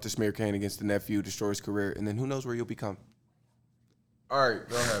said, start the smear campaign against the nephew, destroy his career, and then who knows where you'll become. All right,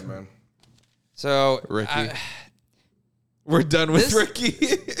 go ahead, man. So, Ricky. We're done with Ricky.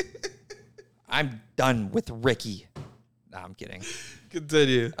 I'm done with Ricky. No, I'm kidding.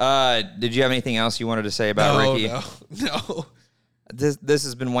 Continue. Did you have anything else you wanted to say about Ricky? No. This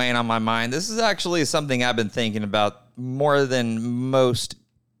has been weighing on my mind. This is actually something I've been thinking about more than most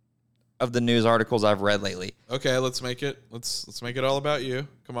of the news articles I've read lately. Okay, let's make it all about you.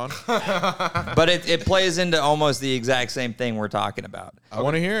 Come on. But it plays into almost the exact same thing we're talking about. I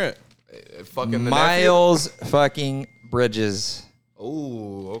want to hear it. Fucking Miles fucking Bridges.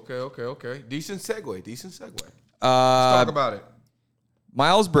 Oh, okay. Decent segue. Let's talk about it.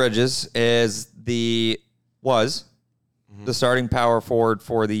 Miles Bridges was the starting power forward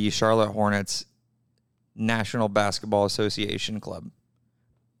for the Charlotte Hornets National Basketball Association club.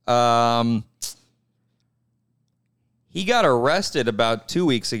 He got arrested about 2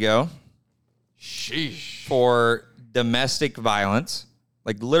 weeks ago. Sheesh. For domestic violence.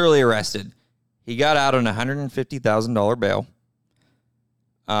 Like literally arrested. He got out on $150,000 bail.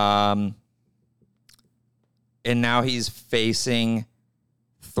 And now he's facing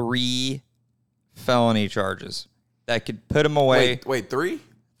 3 felony charges that could put him away. Wait, 3?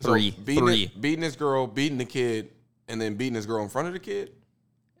 Three. So beating his girl, beating the kid, and then beating his girl in front of the kid?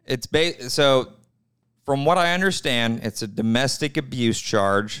 It's so from what I understand, it's a domestic abuse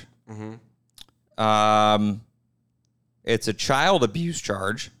charge. Mm-hmm. It's a child abuse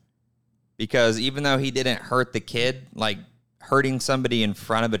charge because even though he didn't hurt the kid, like hurting somebody in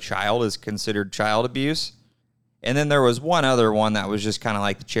front of a child is considered child abuse. And then there was one other one that was just kind of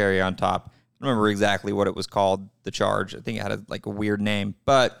like the cherry on top. I don't remember exactly what it was called, the charge. I think it had a weird name.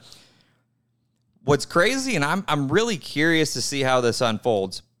 But what's crazy, and I'm really curious to see how this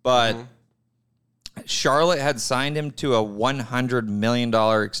unfolds, but Charlotte had signed him to a $100 million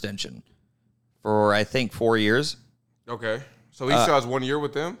extension for, I think, 4 years. Okay. So he still has 1 year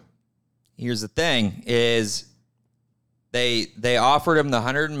with them? Here's the thing, is they offered him the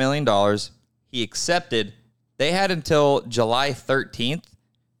 $100 million. He accepted. They had until July 13th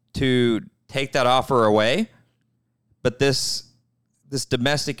to take that offer away. But this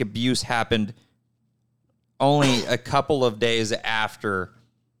domestic abuse happened only a couple of days after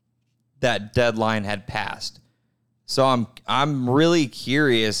that deadline had passed. So I'm really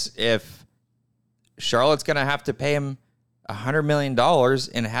curious if Charlotte's going to have to pay him $100 million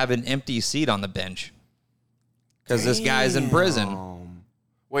and have an empty seat on the bench because this guy's in prison.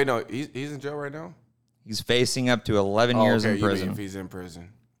 Wait, no, he's in jail right now? He's facing up to 11 years in prison. If he's in prison.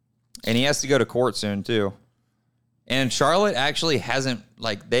 And he has to go to court soon, too. And Charlotte actually hasn't,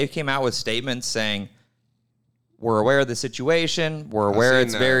 they came out with statements saying, we're aware of the situation. We're aware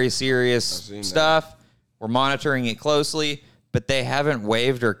it's very serious stuff. We're monitoring it closely, but they haven't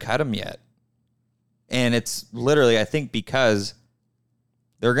waived or cut him yet. And it's literally, I think, because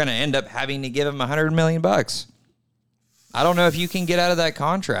they're going to end up having to give him $100 million. I don't know if you can get out of that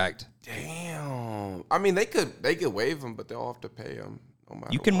contract. Damn. I mean, they could waive him, but they'll have to pay him. No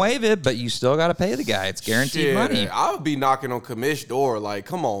you can waive it, but you still got to pay the guy. It's guaranteed money. I would be knocking on Commish door like,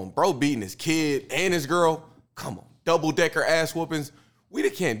 come on, bro, beating his kid and his girl. Come on, double-decker ass whoopings. We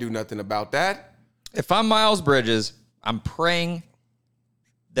can't do nothing about that. If I'm Miles Bridges, I'm praying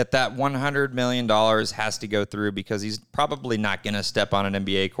that $100 million has to go through because he's probably not going to step on an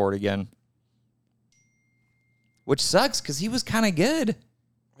NBA court again. Which sucks because he was kind of good.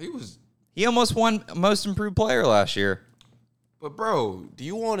 He almost won Most Improved Player last year. But bro, do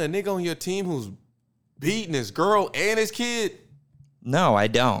you want a nigga on your team who's beating his girl and his kid? No, I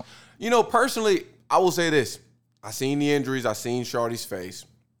don't. You know, personally, I will say this. I seen the injuries. I seen Shawty's face.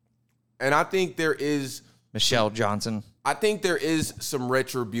 And I think there is... Michelle Johnson. I think there is some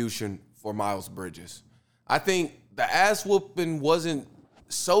retribution for Miles Bridges. I think the ass whooping wasn't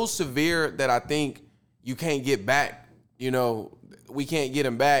so severe that I think you can't get back. You know, we can't get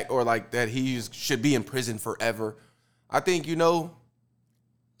him back, or like that he should be in prison forever. I think, 11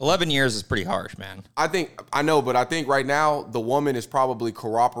 years is pretty harsh, man. I know, but I think right now the woman is probably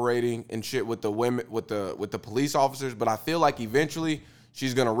cooperating and shit with the women, with the police officers. But I feel like eventually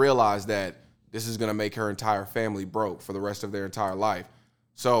she's gonna realize that this is gonna make her entire family broke for the rest of their entire life.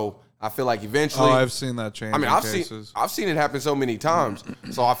 So I feel like eventually. Oh, I've seen that change. I've seen it happen so many times.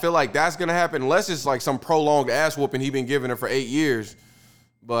 So I feel like that's gonna happen unless it's like some prolonged ass whooping he been giving her for 8 years.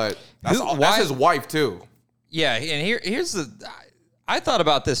 But that's his wife too. Yeah, and here's the. I thought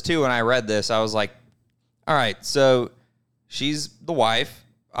about this too when I read this. I was like, all right, so she's the wife.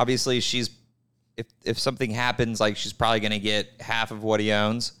 Obviously, she's if something happens, like she's probably going to get half of what he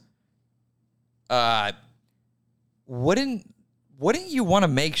owns. Wouldn't you want to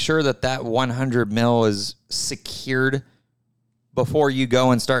make sure that 100 mil is secured before you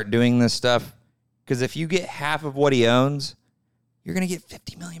go and start doing this stuff? Because if you get half of what he owns, you're going to get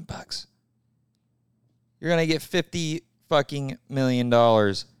 $50 million. You're going to get $50 fucking million.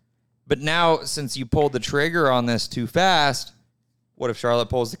 But now, since you pulled the trigger on this too fast, what if Charlotte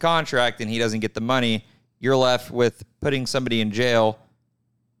pulls the contract and he doesn't get the money? You're left with putting somebody in jail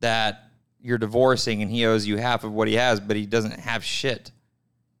that you're divorcing and he owes you half of what he has, but he doesn't have shit.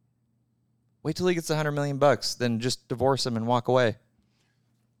 Wait till he gets $100 million, then just divorce him and walk away.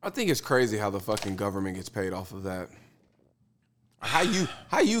 I think it's crazy how the fucking government gets paid off of that. How you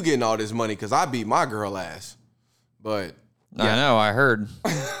getting all this money? Because I beat my girl ass. But yeah. I know, I heard.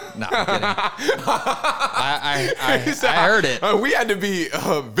 No, I'm kidding. I heard it. We had to be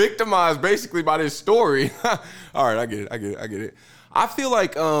victimized basically by this story. All right, I get it. I feel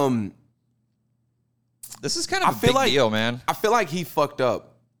like this is kind of a big deal, man. I feel like he fucked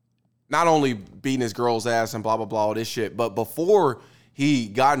up. Not only beating his girl's ass and blah blah blah all this shit, but before he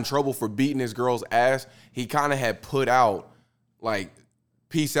got in trouble for beating his girl's ass, he kind of had put out like,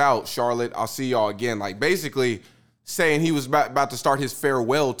 peace out, Charlotte. I'll see y'all again. Like, basically saying he was about to start his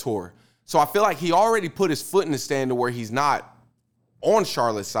farewell tour. So I feel like he already put his foot in the stand to where he's not on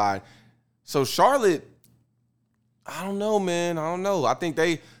Charlotte's side. So Charlotte, I don't know, man. I don't know. I think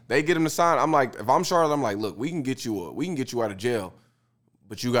they get him to sign. I'm like, if I'm Charlotte, I'm like, look, we can get you out of jail,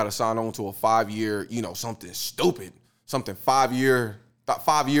 but you got to sign on to a 5-year, something stupid, something 5-year,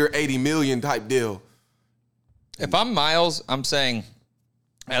 80 million type deal. If I'm Miles, I'm saying,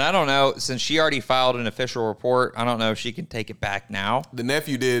 and I don't know, since she already filed an official report, I don't know if she can take it back now. The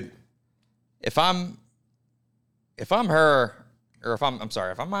nephew did. If I'm her, or if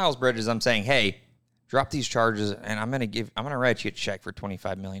I'm Miles Bridges, I'm saying, hey, drop these charges, and I'm gonna write you a check for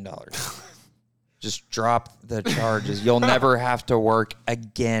 $25 million. Just drop the charges. You'll never have to work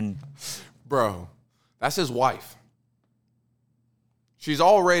again. Bro, that's his wife. She's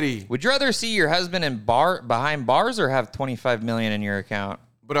already... Would you rather see your husband behind bars or have $25 million in your account?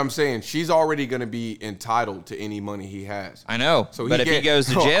 But I'm saying she's already going to be entitled to any money he has. I know. But if he goes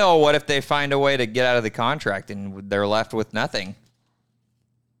to jail, what if they find a way to get out of the contract and they're left with nothing?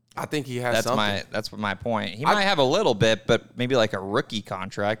 I think he has something. That's my point. He might have a little bit, but maybe like a rookie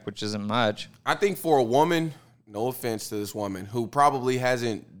contract, which isn't much. I think for a woman, no offense to this woman, who probably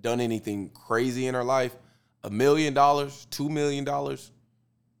hasn't done anything crazy in her life, $1 million, $2 million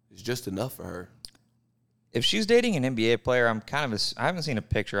is just enough for her. If she's dating an NBA player, I haven't seen a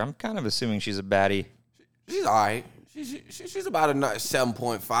picture. I'm kind of assuming she's a baddie. She's all right. She's about a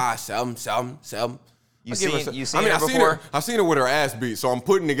 7.5, 7. You seen her before? I've seen her with her ass beat, so I'm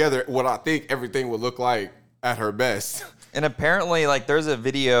putting together what I think everything would look like at her best. And apparently, like, there's a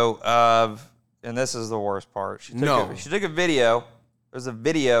video of, and this is the worst part. She took a video. There's a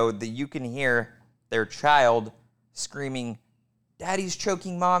video that you can hear their child screaming, "Daddy's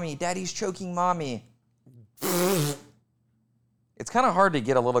choking mommy, daddy's choking mommy." It's kind of hard to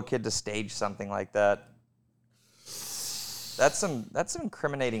get a little kid to stage something like that. That's some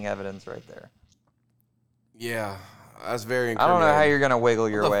incriminating evidence right there. Yeah, that's very incriminating. I don't know how you're going to wiggle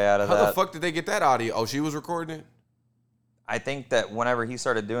your way out of that. How the fuck did they get that audio? Oh, she was recording it? I think that whenever he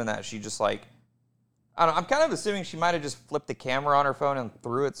started doing that, she just like, I don't know, I'm kind of assuming she might have just flipped the camera on her phone and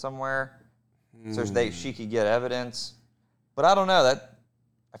threw it somewhere so she could get evidence. But I don't know.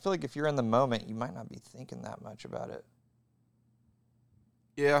 I feel like if you're in the moment, you might not be thinking that much about it.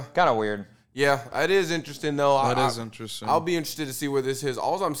 Yeah. Kind of weird. Yeah, it is interesting though. That is interesting. I'll be interested to see where this is.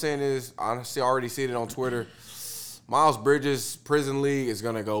 All I'm saying is, honestly, I already see it on Twitter. Miles Bridges prison league is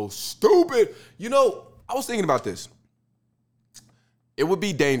gonna go stupid. You know, I was thinking about this. It would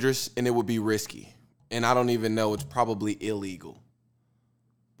be dangerous and it would be risky, and I don't even know. It's probably illegal.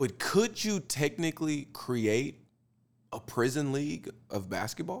 But could you technically create a prison league of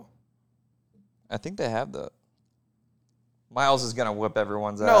basketball? I think they have the. Miles is gonna whip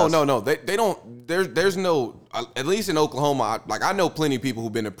everyone's ass. No. They don't. There's no. At least in Oklahoma, I know plenty of people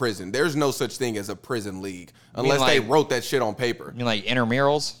who've been to prison. There's no such thing as a prison league unless they wrote that shit on paper. You mean like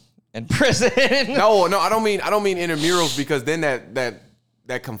intramurals in prison? No. I don't mean intramurals because then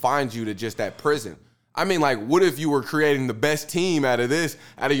that confines you to just that prison. I mean, like, what if you were creating the best team out of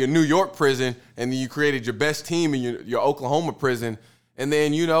your New York prison, and then you created your best team in your Oklahoma prison, and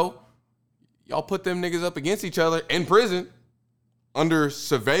then y'all put them niggas up against each other in prison under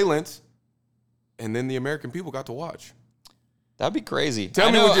surveillance, and then the American people got to watch. That'd be crazy.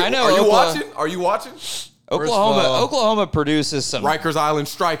 Tell me, are you watching? Are you watching? Oklahoma produces some Rikers Island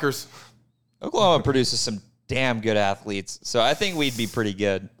strikers. Oklahoma produces some damn good athletes, so I think we'd be pretty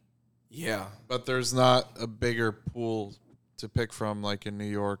good. Yeah, but there's not a bigger pool to pick from like in New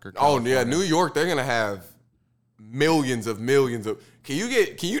York or California. Oh yeah, New York, they're gonna have millions of. Can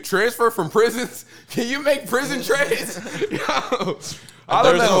you transfer from prisons? Can you make prison trades? Yo, I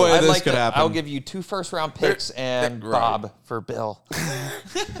don't There's know. no way this could happen. I'll give you 2 first-round picks and right. Bob for Bill.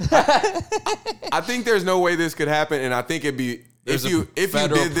 I think there's no way this could happen, and I think it'd be if you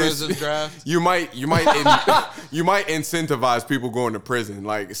did this, draft. you might incentivize people going to prison.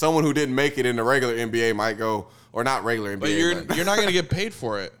 Like someone who didn't make it in the regular NBA might go, or not regular NBA. But you're not going to get paid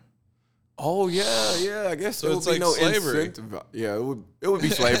for it. Oh yeah. I guess So it it's would be like no slavery. incentive. Yeah, it would be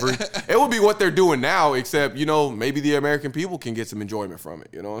slavery. It would be what they're doing now, except maybe the American people can get some enjoyment from it.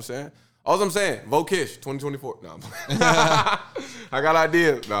 You know what I'm saying? All I'm saying, vote Kish 2024. No, I got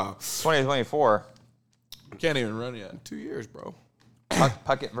ideas. No, 2024. Can't even run yet. 2 years, bro.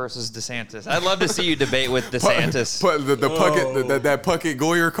 Puckett versus DeSantis. I'd love to see you debate with DeSantis. Put the Puckett, that Puckett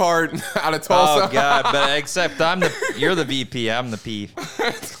Goyer card out of Tulsa. Oh God! But except you're the VP. I'm the P.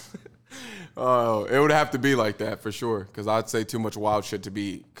 Oh, it would have to be like that for sure. Because I'd say too much wild shit to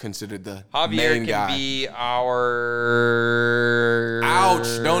be considered the Javier main guy. can be our.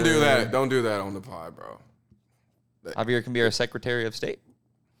 Ouch! Don't do that. Don't do that on the pod, bro. Javier can be our Secretary of State.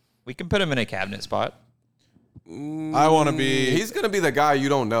 We can put him in a cabinet spot. I want to be. He's gonna be the guy you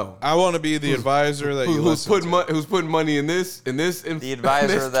don't know. I want to be the advisor that you who's putting money in this the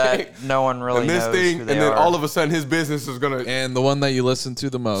advisor that no one really knows who they and then are. all of a sudden his business is gonna and the one that you listen to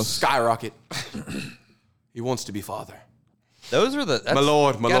the most skyrocket. He wants to be father. Those are that's my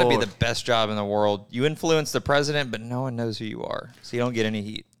lord. Gotta be the best job in the world. You influence the president, but no one knows who you are, so you don't get any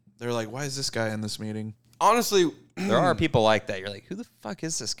heat. They're like, why is this guy in this meeting? Honestly, there are people like that. You're like, who the fuck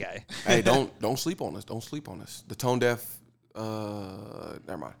is this guy? Hey, don't sleep on us. Don't sleep on us. The tone deaf.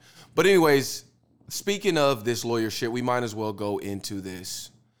 Never mind. But anyways, speaking of this lawyer shit, we might as well go into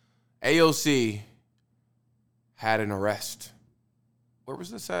this. AOC had an arrest. Where was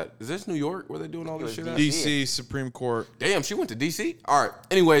this at? Is this New York where they doing all this shit at? DC Supreme Court. Damn, she went to DC? All right.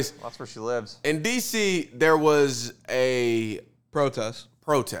 Anyways. Well, that's where she lives. In DC, there was a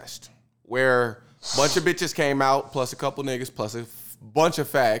protest where a bunch of bitches came out, plus a couple niggas, plus a bunch of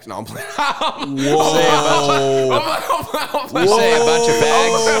fags. No, I'm playing. Whoa. You say a bunch of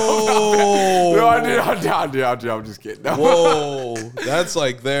bags? No, I'm just kidding. No. Whoa. That's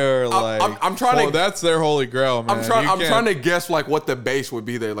like their, I'm trying to. That's their holy grail, man. I'm trying to guess, like, what the base would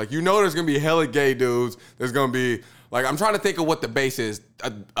be there. Like, there's going to be hella gay dudes. There's going to be, like, I'm trying to think of what the base is.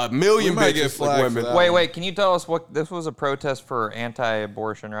 A million bitches, like, women. Wait. Can you tell us what this was? A protest for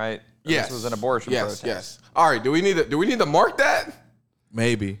anti-abortion, right? Yes. This was an abortion protest. Yes. All right. Do we need to mark that?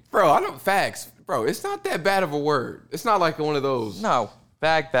 Maybe. Bro, I don't fags. Bro, it's not that bad of a word. It's not like one of those. No.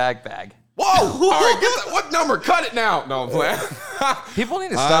 Bag. Whoa! All right, what number? Cut it now. No, I'm playing. People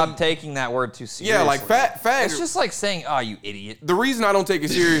need to stop taking that word too seriously. Yeah, like fag. It's just like saying, "Oh, you idiot." The reason I don't take it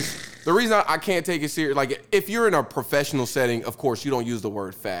serious, the reason I can't take it serious, like if you're in a professional setting, of course you don't use the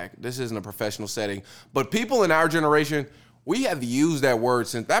word fag. This isn't a professional setting, but people in our generation, we have used that word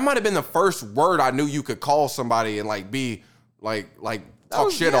since that might have been the first word I knew you could call somebody and like be like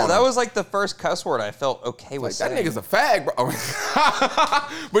talk shit on. That them. was like the first cuss word I felt okay with. Like, that nigga's a fag, bro.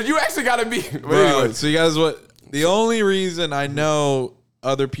 But you actually got to be. Bro, so you guys, the only reason I know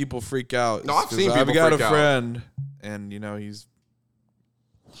other people freak out. No, I've seen people I've got freak a out. friend, and he's.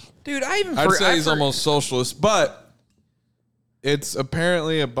 Dude, I'd say he's almost socialist, but it's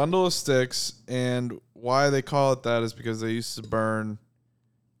apparently a bundle of sticks, and why they call it that is because they used to burn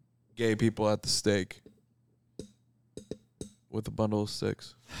gay people at the stake with a bundle of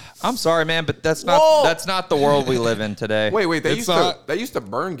sticks. I'm sorry, man, but that's Whoa! not the world we live in today. Wait. They It's used to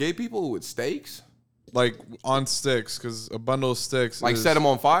burn gay people with stakes, Like on sticks, because a bundle of sticks like is set them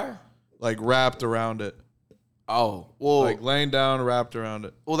on fire. like wrapped around it. Oh, well, Like laying down, wrapped around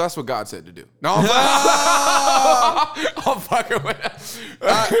it. well, that's what God said to do. No, I'm, I'm fucking with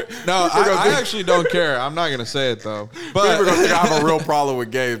that. No, I actually don't care. I'm not gonna say it though. But People are gonna think I have a real problem with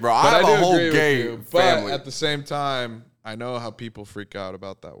gays, bro. I have do a whole agree with gay you. family. But at the same time, I know how people freak out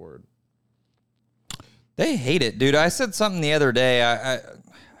about that word. They hate it, dude. I said something the other day. I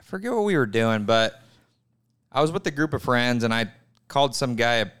forget what we were doing, but I was with a group of friends, and I called some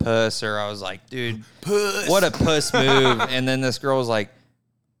guy a puss, or I was like, dude, Puss. what a puss move. And then this girl was like,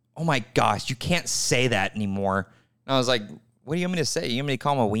 oh my gosh, you can't say that anymore. And I was like, what do you want me to say? You want me to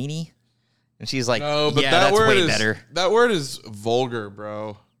call him a weenie? And she's like, No, but yeah, that that's word way is better. that word is vulgar,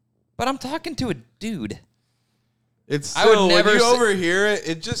 bro. But I'm talking to a dude. It's I would still, never when you say- overhear it,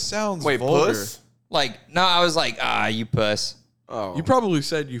 it just sounds Wait, vulgar. puss? Like, no, I was like, you puss. Oh, You probably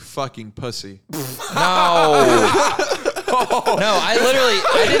said you fucking pussy. No. No,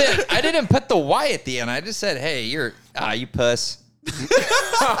 I didn't put the Y at the end. I just said, hey, you puss.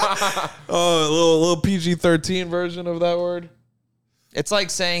 Oh, a little PG-13 version of that word. It's like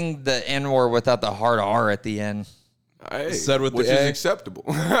saying the N word without the hard R at the end. hey, Said with the which is A. acceptable.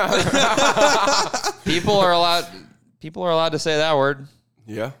 People are allowed to say that word.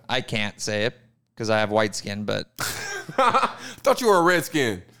 Yeah. I can't say it because I have white skin, but Thought you were a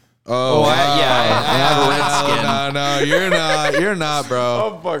redskin. Oh, I have a red skin. No, you're not,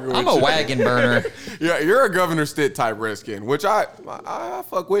 bro. I'm fucking with I'm a you. wagon burner. Yeah, you're a Governor Stitt type redskin, which I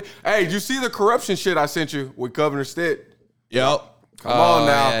fuck with. Hey, did you see the corruption shit I sent you with Governor Stitt? Yep. Come on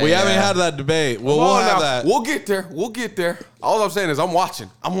now. yeah, We yeah. haven't had that debate. Well, Come we'll on have now. that. We'll get there. We'll get there. All I'm saying is I'm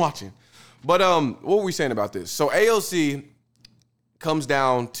watching. But what were we saying about this? So AOC comes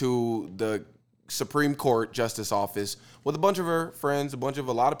down to the Supreme Court Justice Office with a bunch of her friends, a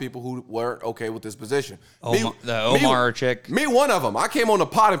lot of people who weren't okay with this position. The Omar chick. Me, one of them. I came on the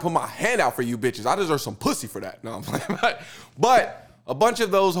pod and put my hand out for you bitches. I deserve some pussy for that. No, I'm playing. But a bunch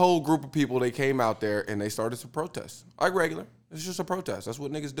of those whole group of people, they came out there and they started to protest. Like regular. It's just a protest. That's what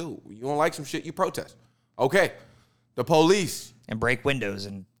niggas do. You don't like some shit, you protest. Okay. The police. And break windows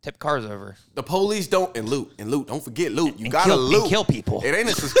and tip cars over. The police don't and loot. Don't forget loot. You And gotta loot. and kill people. It ain't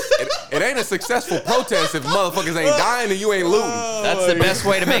a successful protest if motherfuckers ain't dying and you ain't looting. That's the best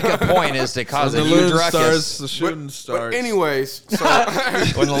way to make a point is to cause a When the huge looting ruckus. starts, the shooting But starts. anyways, so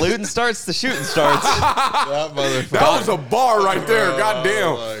When the looting starts, the shooting starts. that motherfucker. that was a bar right there. Oh,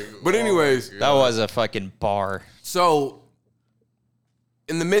 Goddamn. my But anyways, That was a fucking bar. so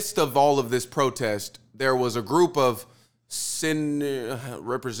in the midst of all of this protest, there was a group of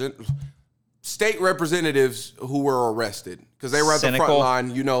state representatives who were arrested because they were at the front Cynical.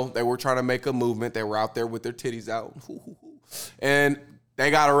 line. You know, they were trying to make a movement. They were out there with their titties out. And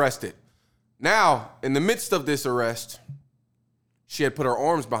they got arrested. Now, in the midst of this arrest, she had put her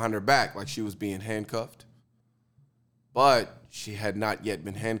arms behind her back like she was being handcuffed. But she had not yet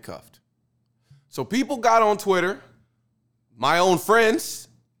been handcuffed. So people got on Twitter. My own friends,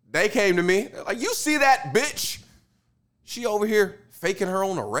 they came to me. They're like, you see that bitch? She over here faking her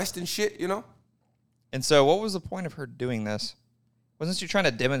own arrest and shit, you know? And so what was the point of her doing this? Wasn't she trying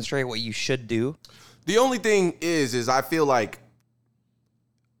to demonstrate what you should do? The only thing is I feel like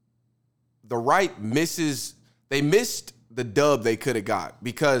the right they missed the dub they could have got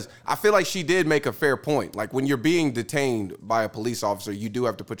because I feel like she did make a fair point. Like when you're being detained by a police officer, you do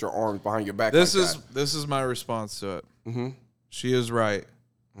have to put your arms behind your back. This like is that. my response to it. Mm-hmm. She is right.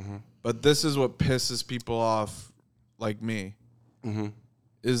 Mm-hmm. But this is what pisses people off like me. Mm-hmm.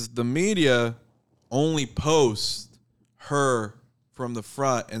 Is the media only posts her from the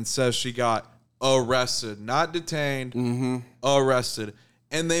front and says she got arrested, not detained, arrested.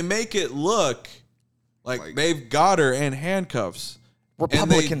 And they make it look like they've got her in handcuffs.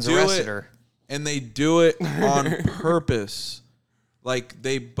 Republicans And they do arrested it- her. And they do it on purpose. Like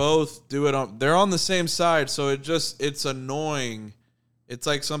they both do it they're on the same side, so it's annoying. It's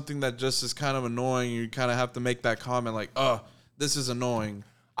like something that just is kind of annoying. You kind of have to make that comment like, oh, this is annoying.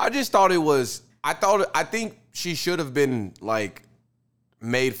 I just thought I think she should have been like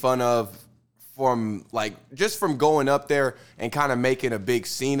made fun of from going up there and kind of making a big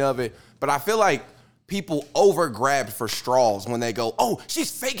scene of it. But I feel like people over grabbed for straws when they go, oh, she's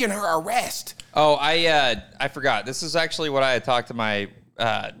faking her arrest. Oh, I forgot. This is actually what I had talked to my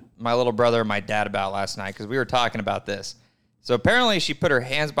little brother and my dad about last night because we were talking about this. So apparently she put her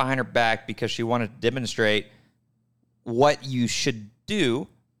hands behind her back because she wanted to demonstrate what you should do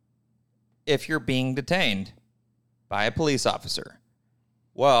if you're being detained by a police officer?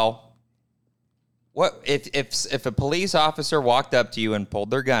 Well, what if a police officer walked up to you and pulled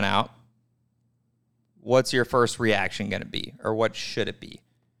their gun out? What's your first reaction going to be? Or what should it be?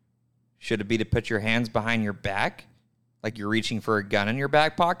 Should it be to put your hands behind your back, like you're reaching for a gun in your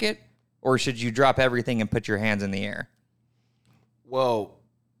back pocket? Or should you drop everything and put your hands in the air? Well,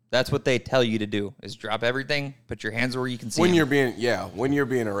 that's what they tell you to do, is drop everything, put your hands where you can see when them. when you're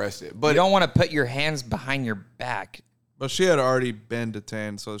being arrested. But you don't want to put your hands behind your back. But she had already been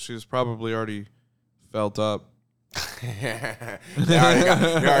detained, so she was probably already felt up. you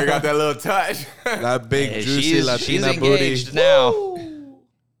already got that little touch. That big, Hey, juicy Latina she's booty. engaged now.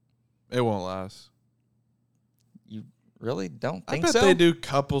 It won't last. You really don't think I bet so? they do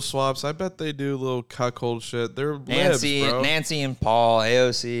couple swaps. I bet they do little cuckold shit. They're Nancy, libs, bro. Nancy and Paul,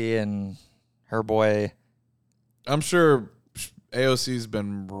 AOC and her boy, I'm sure AOC's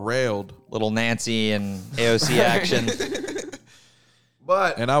been railed. little Nancy and AOC action.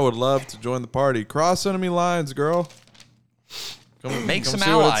 But And I would love to join the party. Cross enemy lines, girl. Make come some see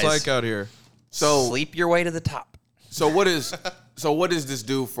allies. what it's like out here. so Sleep your way to the top. so what does this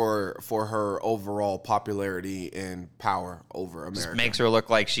do for her overall popularity and power over America? Makes her look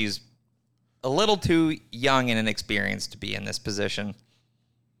like she's a little too young and inexperienced to be in this position.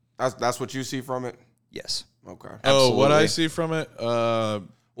 That's what you see from it? Yes. Okay. Oh, what I Absolutely. see from it?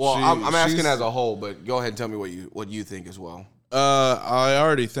 Well, I'm asking she's- as a whole, but go ahead and tell me what you think as well. I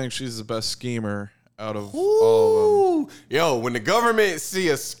already think she's the best schemer out of all of them. Ooh, yo, when the government see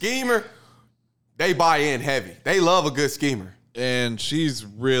a schemer, they buy in heavy. They love a good schemer. And she's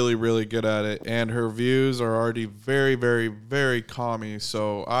really, really good at it. And her views are already very, very, very commie.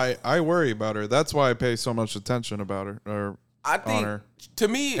 So I worry about her. That's why I pay so much attention about her or I on think her. to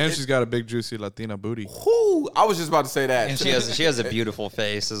me, And she's got a big, juicy Latina booty. I was just about to say that. And she has a beautiful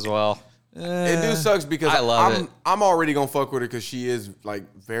face as well. It do sucks because I love it. I'm already gonna fuck with her because she is like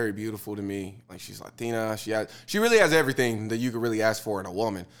very beautiful to me. Like she's Latina. She really has everything that you could really ask for in a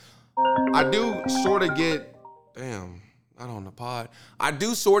woman. I do sort of get not on the pod. I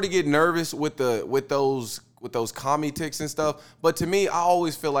do sort of get nervous with those commie ticks and stuff. But to me, I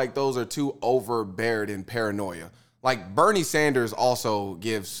always feel like those are too overbeared in paranoia. Like Bernie Sanders also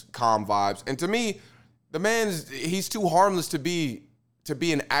gives calm vibes, and to me, the he's too harmless to be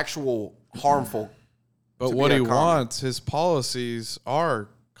an actual harmful. But to what be he a commie. wants, his policies are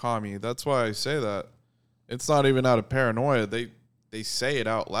commie. That's why I say that. It's not even out of paranoia. They say it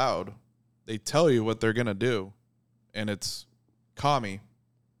out loud. They tell you what they're gonna do, and it's commie.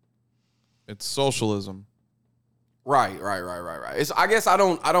 It's socialism. Right. I guess I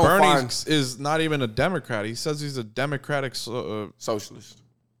don't Bernie find is not even a Democrat. He says he's a democratic. socialist.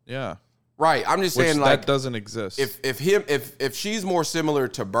 Yeah, Right. I'm just which saying, that like, doesn't exist. if she's more similar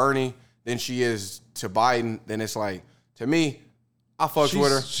to Bernie than she is to Biden, then it's like, to me, I fucks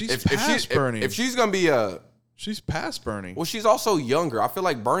with her. She's past Bernie. If she's gonna be She's past Bernie. well, she's also younger. I feel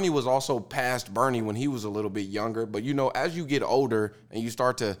like Bernie was also past Bernie when he was a little bit younger. But you know, as you get older and you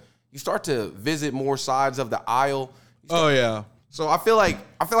start to visit more sides of the aisle. Oh yeah. So I feel like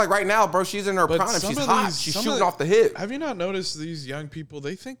right now, bro, she's in her But prime. some She's of hot. these- She's some shooting of- off the hip. Have you not noticed these young people?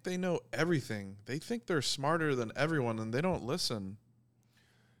 They think they know everything. They think they're smarter than everyone, and they don't listen.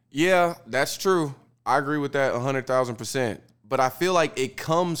 Yeah, that's true. I agree with that 100,000%. But I feel like it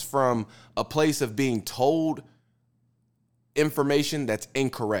comes from a place of being told information that's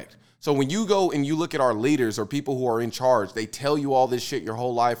incorrect. So when you go and you look at our leaders or people who are in charge, they tell you all this shit your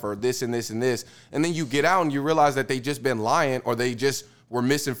whole life or this and this and this, and then you get out and you realize that they just been lying or they just were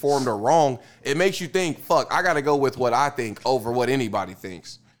misinformed or wrong. It makes you think, fuck, I got to go with what I think over what anybody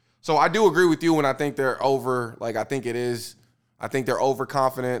thinks. So I do agree with you when I think they're over, like I think they're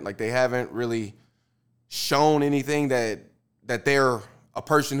overconfident, like they haven't really shown anything that they're a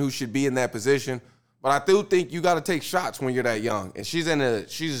person who should be in that position. But I do think you got to take shots when you're that young. And she's in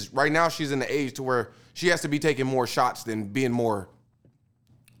the age to where she has to be taking more shots than being more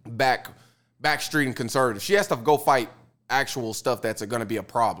backstreet and conservative. She has to go fight actual stuff that's going to be a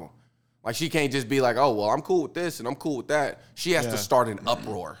problem. Like she can't just be like, oh, well, I'm cool with this and I'm cool with that. She has to start an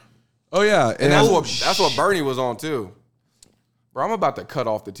uproar. Oh yeah, And that's what Bernie was on too. Bro, I'm about to cut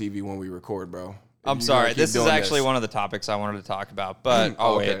off the TV when we record, bro. I'm You sorry. gotta keep This is doing actually one of the topics I wanted to talk about, but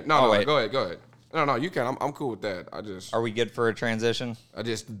I'll okay. wait. No, I'll no, wait. go ahead. No, you can. I'm cool with that. Are we good for a transition?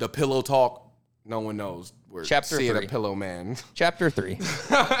 The pillow talk. No one knows. We're Chapter seeing 3. a pillow man. Chapter 3.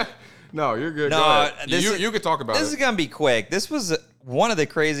 No, you're good. No, Go ahead. this You is- can talk about This it. is going to be quick. This was one of the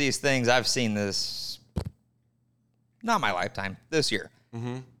craziest things I've seen not my lifetime, this year.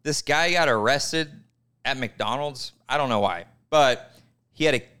 Mm-hmm. This This guy got arrested at McDonald's. I don't know why, but he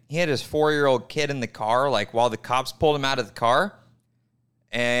his 4-year-old kid in the car, like while the cops pulled him out of the car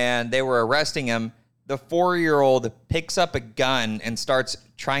and they were arresting him. The 4-year-old picks up a gun and starts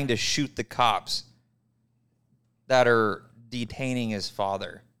trying to shoot the cops that are detaining his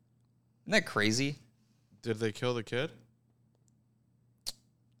father. Isn't that crazy? Did they kill the kid?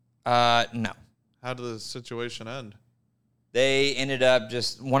 No. How did the situation end? They ended up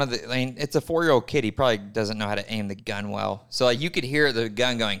it's a 4-year-old kid. He probably doesn't know how to aim the gun well. So like you could hear the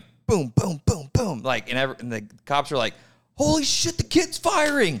gun going boom, boom, boom, boom. Like, and the cops were like, holy shit, the kid's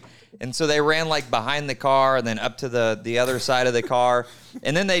firing. And so they ran like behind the car and then up to the other side of the car.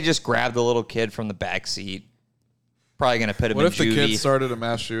 And then they just grabbed the little kid from the back seat. Probably going to put him in juvie. What if the kid started a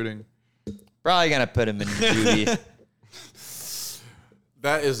mass shooting? Probably going to put him in juvie.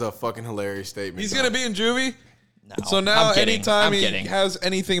 That is a fucking hilarious statement. He's going to be in juvie? No, So now anytime he kidding. has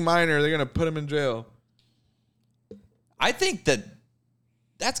anything minor, they're going to put him in jail. I think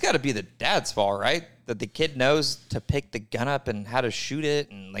that's got to be the dad's fault, right? That the kid knows to pick the gun up and how to shoot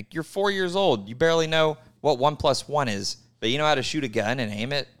it. And like, you're 4 years old. You barely know what 1 + 1 is, but you know how to shoot a gun and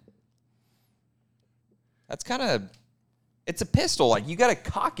aim it. That's kind of, it's a pistol. Like, you got to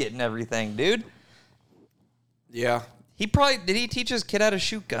cock it and everything, dude. Yeah. Did he teach his kid how to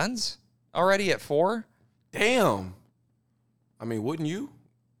shoot guns already at 4? Damn. I mean, wouldn't you?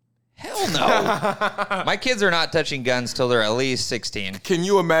 Hell no. My kids are not touching guns till they're at least 16. Can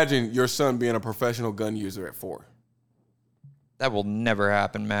you imagine your son being a professional gun user at 4? That will never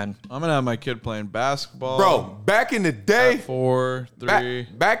happen, man. I'm going to have my kid playing basketball. Bro, back in the day. At 4, 3.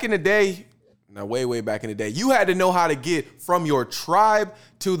 Back in the day. Now, way back in the day. You had to know how to get from your tribe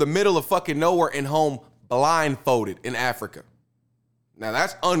to the middle of fucking nowhere and home blindfolded in Africa. Now,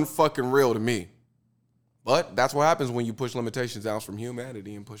 that's unfucking real to me. But that's what happens when you push limitations out from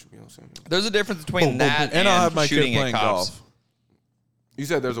humanity and push, you know what I'm saying? There's a difference between that and I'll have my shooting kid at playing cops. golf. You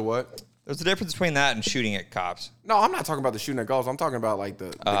said there's a what? There's a difference between that and shooting at cops. No, I'm not talking about the shooting at golf. I'm talking about like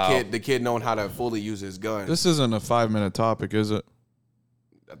the kid knowing how to fully use his gun. This isn't a 5-minute topic, is it?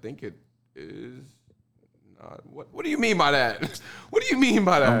 I think it is. What do you mean by that? What do you mean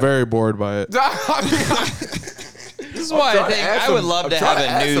by that? I'm very bored by it. This is why I think I would love to have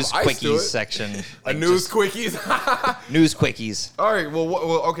a news quickies section. A news quickies? News quickies. All right, well,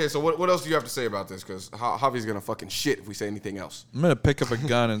 okay, so what else do you have to say about this? Because Javi's going to fucking shit if we say anything else. I'm going to pick up a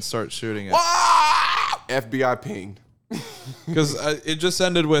gun and start shooting it. FBI pinged. Because it just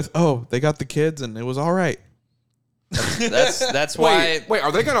ended with, oh, they got the kids and it was all right. That's why. Wait,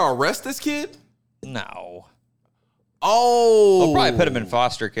 are they going to arrest this kid? No. Oh. They'll probably put him in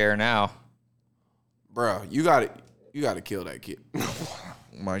foster care now. Bro, you got to kill that kid.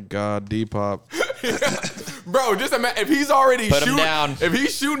 My God, Depop. Bro, just imagine if he's already Put him down. If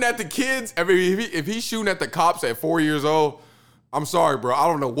he's shooting at the kids, I mean, if he's shooting at the cops at 4 years old, I'm sorry, bro. I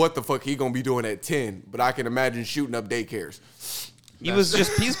don't know what the fuck he gonna be doing at 10, but I can imagine shooting up daycares.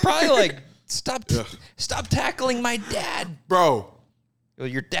 He's probably like, stop tackling my dad. Bro. Well,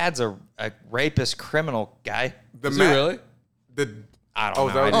 your dad's a rapist criminal guy. Is he really? I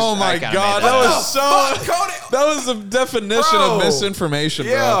don't know. Oh my God, that was the definition of misinformation,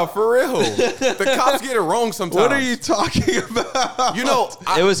 bro. Yeah, for real. The cops get it wrong sometimes. What are you talking about? You know,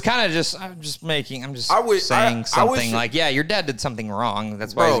 it was kind of just, I'm just saying something like, yeah, your dad did something wrong.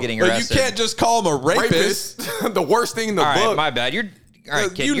 That's why he's getting arrested. You can't just call him a rapist. The worst thing in the book. All right, my bad. All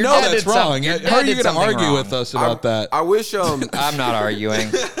right, kid. You know that's wrong. How are you going to argue with us about that? I wish I'm not arguing.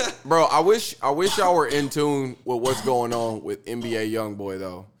 Bro, I wish y'all were in tune with what's going on with NBA YoungBoy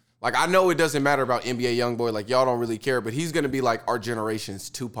though. Like, I know it doesn't matter about NBA YoungBoy, like y'all don't really care, but he's gonna be like our generation's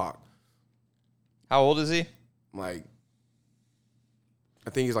Tupac. How old is he? Like, I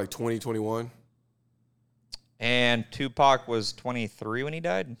think he's like 20, 21. And Tupac was 23 when he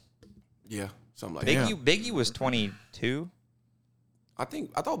died? Yeah, something like that. Biggie was 22. I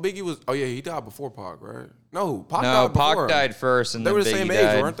thought Biggie was. Oh yeah, he died before Pac, right? No, Pac died first, and they then were the Biggie same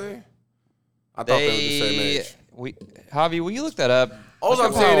died. age, weren't they? I thought they were the same age. Javi, will you look that up? All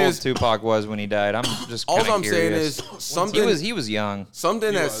I'm saying is Tupac was when he died. I'm just all I'm saying is something. He was young.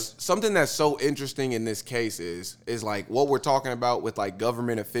 Something that's so interesting in this case is like what we're talking about with like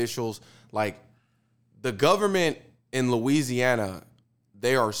government officials, like the government in Louisiana.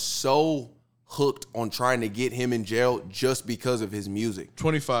 They are so hooked on trying to get him in jail just because of his music.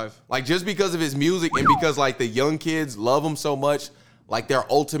 25. Like, just because of his music and because, like, the young kids love him so much, like, their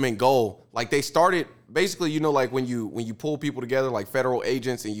ultimate goal. Like, they started, basically, you know, like, when you pull people together, like federal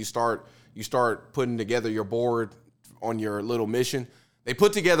agents, and you start putting together your board on your little mission. They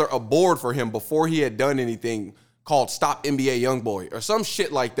put together a board for him before he had done anything called Stop NBA YoungBoy or some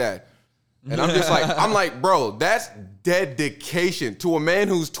shit like that. And I'm just like, bro, that's dedication to a man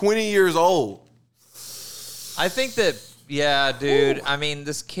who's 20 years old. I think that, yeah, dude. Ooh. I mean,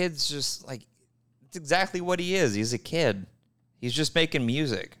 this kid's just like, it's exactly what he is. He's a kid. He's just making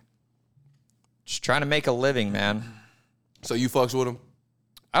music. Just trying to make a living, man. So you fucks with him?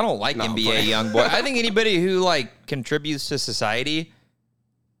 I don't like NBA YoungBoy. I think anybody who like contributes to society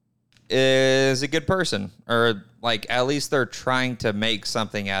is a good person, or like at least they're trying to make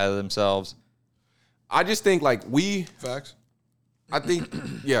something out of themselves. I just think like facts. I think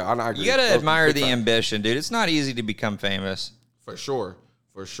I agree. You gotta admire the ambition, dude. It's not easy to become famous. For sure.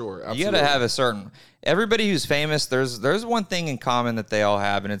 Absolutely. You gotta have a certain. Everybody who's famous, there's one thing in common that they all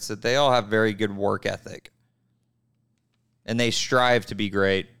have, and it's that they all have very good work ethic. And they strive to be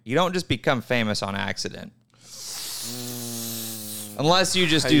great. You don't just become famous on accident. Unless you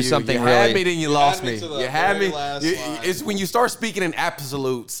just do something you really. You had me, then you lost me. You had me. It's when you start speaking in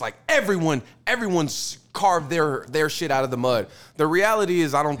absolutes, like everyone's carved their shit out of the mud. The reality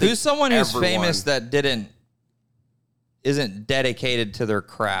is, I don't think who's someone who's famous that isn't dedicated to their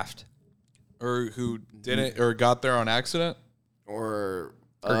craft, or who didn't, or got there on accident, or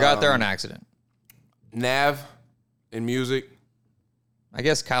got there on accident. Nav in music. I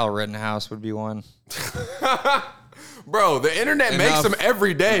guess Kyle Rittenhouse would be one. Bro, the internet makes them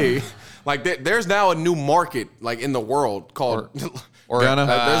every day. Like there's now a new market like in the world called there's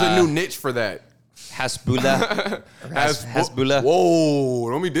a new niche for that. Hasbullah. Hasbullah. Whoa,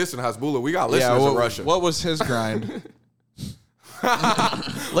 don't be dissing Hasbullah. We got listeners in Russia. What was his grind?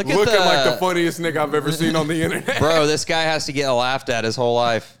 Looking like the funniest nigga I've ever seen on the internet. Bro, this guy has to get laughed at his whole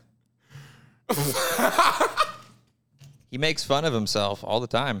life. He makes fun of himself all the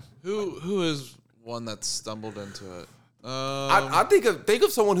time. Who is one that stumbled into it? I think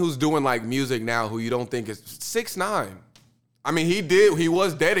of someone who's doing like music now who you don't think is 6ix9ine. I mean, he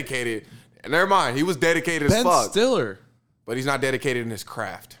was dedicated. Never mind, he was dedicated as fuck. Ben Stiller. But he's not dedicated in his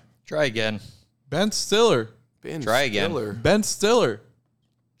craft. Try again. Ben Stiller. Try again. Ben Stiller.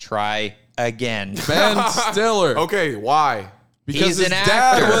 Try again. Ben Stiller. Okay, why? Because his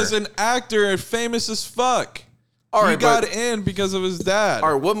dad was an actor and famous as fuck. All right, he got in because of his dad.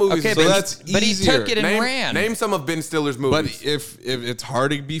 All right, what movies? Okay, so that's easier. But he took it and ran. Name some of Ben Stiller's movies. But if it's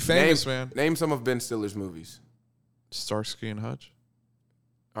hard to be famous, man. Name some of Ben Stiller's movies. Starsky and Hutch.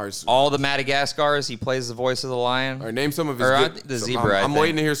 All right, all the Madagascars. He plays the voice of the lion. All right, name some of his the zebra. I'm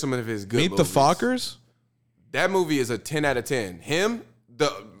waiting to hear some of his good Meet movies. the Fockers. That movie is a 10 out of 10. Him,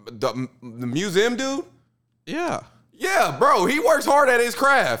 the museum dude. Yeah, bro. He works hard at his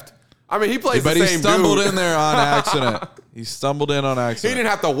craft. I mean, he plays the same dude. But he stumbled in there on accident. He stumbled in on accident. He didn't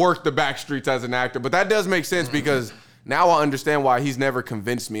have to work the back streets as an actor, but that does make sense because now I understand why he's never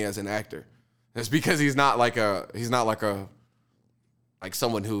convinced me as an actor. It's because he's not like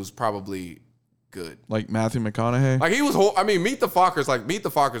someone who's probably good. Like Matthew McConaughey? Like he was, Meet the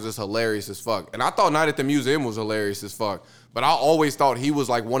Fockers is hilarious as fuck. And I thought Night at the Museum was hilarious as fuck. But I always thought he was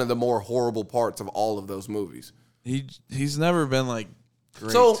like one of the more horrible parts of all of those movies. He's never been like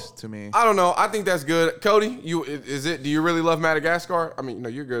great to me. I don't know. I think that's good. Cody, do you really love Madagascar? I mean, no,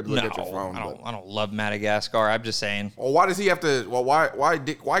 you're good. Look at your phone. I don't love Madagascar. I'm just saying. Well, why does he have to? Well,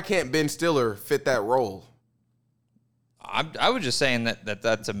 why can't Ben Stiller fit that role? I was just saying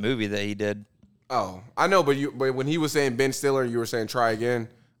that's a movie that he did. Oh, I know, but when he was saying Ben Stiller, you were saying try again.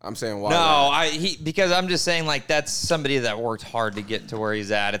 I'm saying why? No, because I'm just saying like that's somebody that worked hard to get to where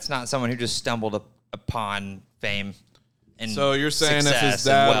he's at. It's not someone who just stumbled upon fame. And so you're saying if his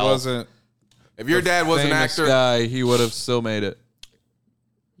dad wasn't, if your dad was an actor, guy, he would have still made it.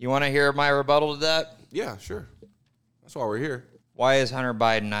 You want to hear my rebuttal to that? Yeah, sure. That's why we're here. Why is Hunter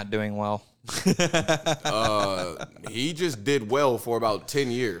Biden not doing well? He just did well for about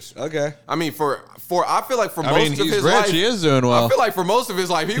 10 years. Okay. I mean, I feel like for most of his life, he is doing well. I feel like for most of his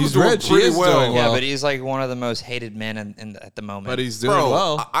life, he was doing pretty well. Yeah, but he's like one of the most hated men at the moment. But he's doing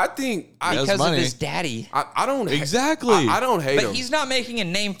well. I think because of his daddy. I don't exactly. I don't hate him. But he's not making a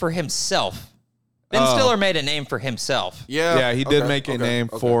name for himself. Ben Stiller made a name for himself. Yeah, he did make a name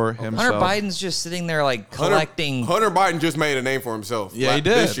for himself. Hunter Biden's just sitting there like collecting. Hunter Biden just made a name for himself. Yeah, he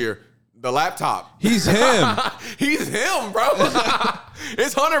did this year. The laptop. He's him. He's him, bro.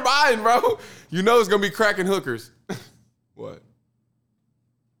 It's Hunter Biden, bro. You know it's gonna be cracking hookers. What?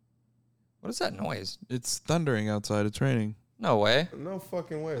 What is that noise? It's thundering outside. It's raining. No way. No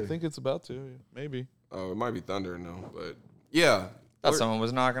fucking way. I think it's about to. Maybe. Oh, it might be thundering though. But yeah. Thought someone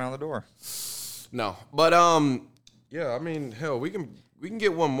was knocking on the door. No, but yeah. I mean, hell, we can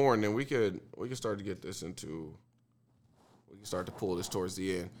get one more, and then we can start to get this into. We can start to pull this towards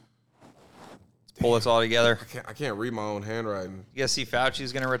the end. pull this all together. I can't read my own handwriting. You guys see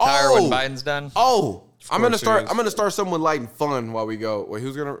Fauci's going to retire when Biden's done? Oh, I'm gonna start. he is. I'm gonna start something light and fun while we go. Wait,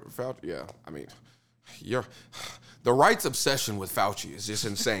 who's gonna Fauci? Yeah, I mean, the right's obsession with Fauci is just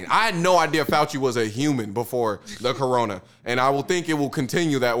insane. I had no idea Fauci was a human before the corona, and I will think it will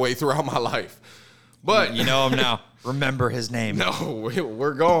continue that way throughout my life. But You know him now. Remember his name. no,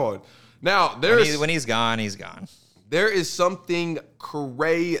 we're gone. Now When he's gone, he's gone. there is something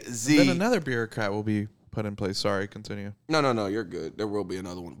crazy. Then another bureaucrat will be put in place. Sorry, continue. No, you're good. There will be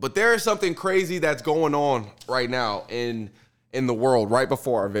another one. But there is something crazy that's going on right now in the world, right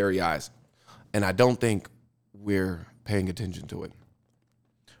before our very eyes. And I don't think we're paying attention to it.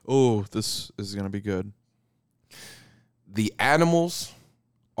 Oh, this is going to be good. The animals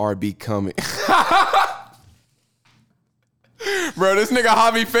are becoming... Bro, this nigga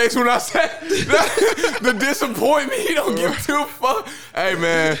Javi face when I said the disappointment. He don't give two fuck. Hey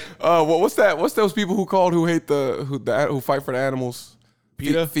man, what's that? What's those people who who fight for the animals?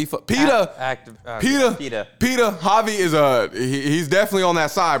 PETA? FIFA. PETA. PETA. Javi is he's definitely on that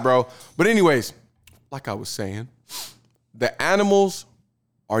side, bro. But anyways, like I was saying, the animals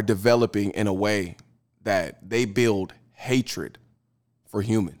are developing in a way that they build hatred for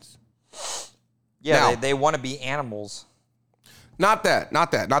humans. Yeah, Now- they want to be animals. Not that.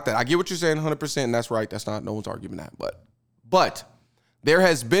 I get what you're saying 100%, and that's right. That's not, no one's arguing that. But there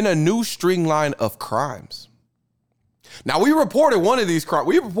has been a new string line of crimes. Now, we reported one of these crimes.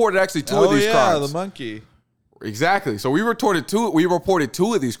 We reported actually two of these crimes. The monkey. Exactly. So we reported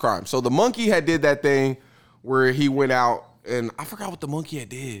two of these crimes. So the monkey had did that thing where he went out, and I forgot what the monkey had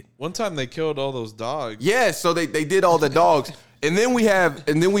did. One time they killed all those dogs. Yeah, so they did all the dogs. And then we had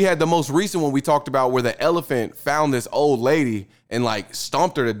the most recent one we talked about where the elephant found this old lady and like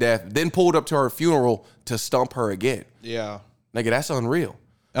stomped her to death, then pulled up to her funeral to stomp her again. Yeah. Nigga, that's unreal.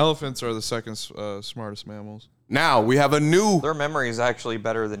 Elephants are the second smartest mammals. Now we have a new. Their memory is actually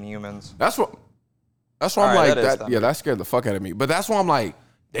better than humans. That's why I'm All like right, that. Yeah, that scared the fuck out of me. But that's why I'm like,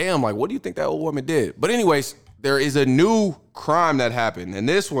 damn, like what do you think that old woman did? But anyways, there is a new crime that happened, and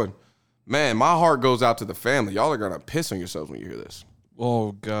this one, man, my heart goes out to the family. Y'all are gonna piss on yourselves when you hear this.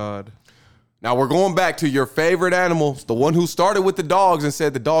 Oh, God. Now we're going back to your favorite animals, the one who started with the dogs and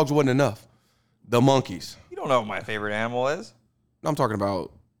said the dogs wasn't enough. The monkeys. You don't know what my favorite animal is. No, I'm talking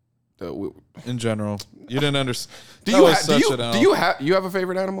about In general. You didn't understand. Do you have a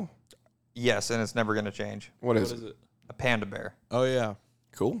favorite animal? Yes, and it's never going to change. What is it? A panda bear. Oh, yeah.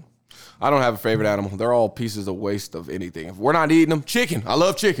 Cool. I don't have a favorite animal. They're all pieces of waste of anything. If we're not eating them, chicken. I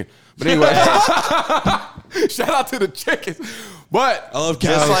love chicken. But anyway, shout out to the chickens. But I love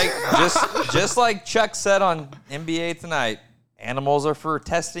cows. Just like Chuck said on NBA Tonight, animals are for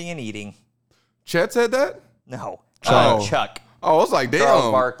testing and eating. Chet said that? No. Chuck. Oh, I was like, damn,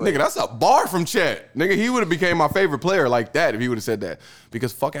 Charles Barkley. nigga, that's a bar from Chet. Nigga, he would have became my favorite player like that if he would have said that.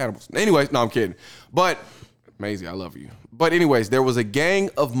 Because fuck animals. Anyways, no, I'm kidding. But, Maisie, I love you. But anyways, there was a gang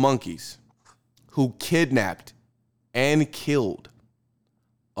of monkeys who kidnapped and killed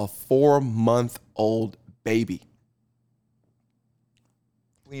a 4-month-old baby.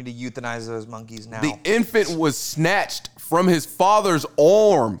 We need to euthanize those monkeys now. The infant was snatched from his father's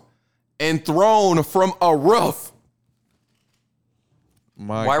arm and thrown from a roof.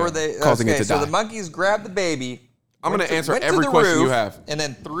 Why were they causing it to so die? the monkeys grabbed the baby. I'm going to answer went every the question roof, you have. and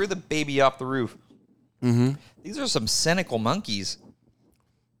then threw the baby off the roof. Mm-hmm. These are some cynical monkeys.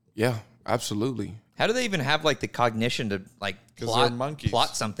 Yeah, absolutely. How do they even have like the cognition to like they're monkeys.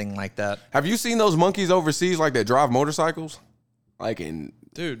 plot something like that? Have you seen those monkeys overseas like that drive motorcycles? Like in...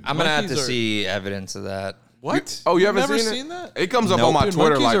 Dude, I'm gonna have to see evidence of that. What? Oh, you haven't never seen that? It comes up Nope. on my Dude,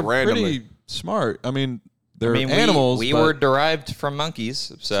 Twitter monkeys like are randomly. pretty smart. I mean, they're I mean, animals. we but- were derived from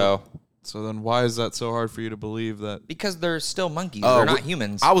monkeys, so So then why is that so hard for you to believe that? because they're still monkeys. They're not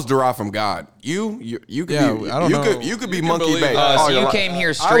humans. I was derived from God. You could Yeah, be. I don't know. You could be You can monkey believe bait. that. so you're you right. came here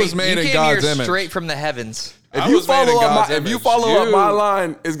I straight. was made you in came God's here image. straight from the heavens. If I you was made in follow up God's my, if you image. follow up You- my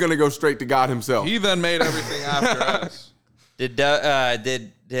line, it's gonna go straight to God Himself. He then made everything after us.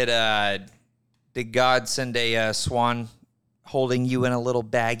 Did God send a swan holding you in a little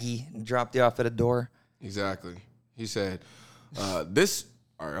baggie and drop you off at a door? Exactly. He said, "This."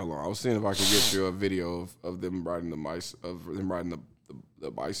 All right, hold on. I was seeing if I could get you a video of them riding the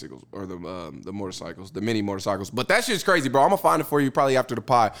bicycles or the motorcycles, the mini motorcycles. But that shit's crazy, bro. I'm gonna find it for you probably after the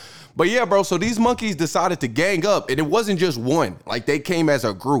pie. But yeah, bro. So these monkeys decided to gang up, and it wasn't just one. Like they came as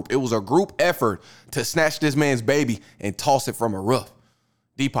a group. It was a group effort to snatch this man's baby and toss it from a roof.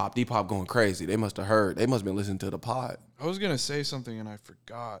 Depop going crazy. They must have heard. They must have been listening to the pod I was gonna say something and I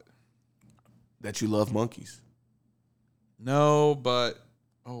forgot. that you love monkeys. No, but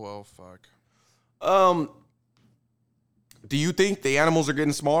oh well, fuck. Do you think the animals are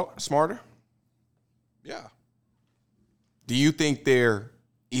getting smarter? Yeah. Do you think they're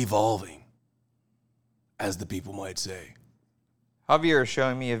evolving, as the people might say? Javier is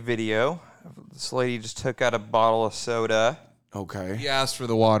showing me a video. This lady just took out a bottle of soda. Okay. He asked for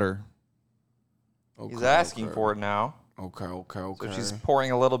the water. He's asking for it now. Okay. So she's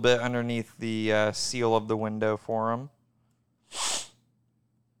pouring a little bit underneath the seal of the window for him.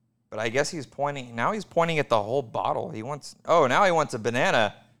 But I guess he's pointing. Now he's pointing at the whole bottle. Now he wants a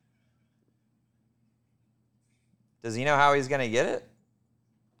banana. Does he know how he's going to get it?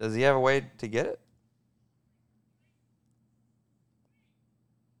 Does he have a way to get it?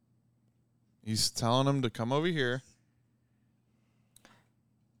 He's telling him to come over here.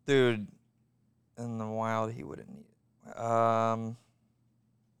 Dude, in the wild, he wouldn't need it. Are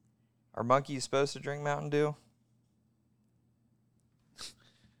monkeys supposed to drink Mountain Dew?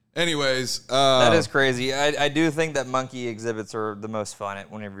 Anyways. That is crazy. I do think that monkey exhibits are the most fun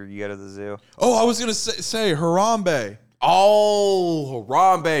whenever you go to the zoo. Oh, I was going to say Harambe. Oh,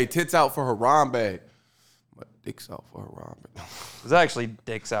 Harambe. Tits out for Harambe. But dicks out for Harambe. It was actually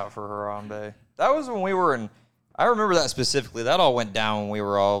dicks out for Harambe. That was when we were in... I remember that specifically. That all went down when we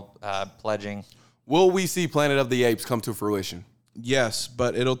were all pledging. Will we see Planet of the Apes come to fruition? Yes,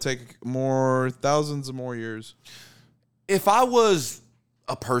 but it'll take thousands of more years. If I was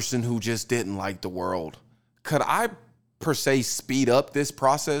a person who just didn't like the world, could I, per se, speed up this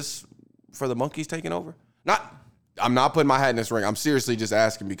process for the monkeys taking over? I'm not putting my hat in this ring. I'm seriously just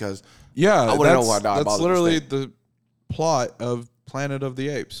asking because I want to know why that's literally the plot of Planet of the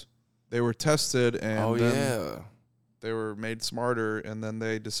Apes. They were tested and they were made smarter, and then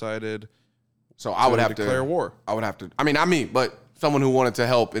they decided I would have to declare war. I would have to. I mean, but someone who wanted to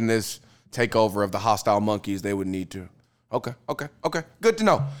help in this takeover of the hostile monkeys, they would need to. Okay. Good to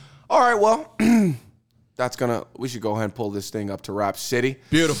know. All right, well, we should go ahead and pull this thing up to Rap City.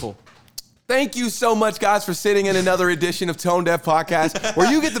 Beautiful. Thank you so much, guys, for sitting in another edition of Tone Deaf Podcast, where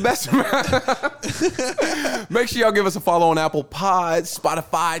you get the best. Make sure y'all give us a follow on Apple Pods,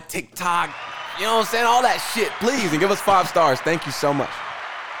 Spotify, TikTok, you know what I'm saying? All that shit, please, and give us 5 stars. Thank you so much.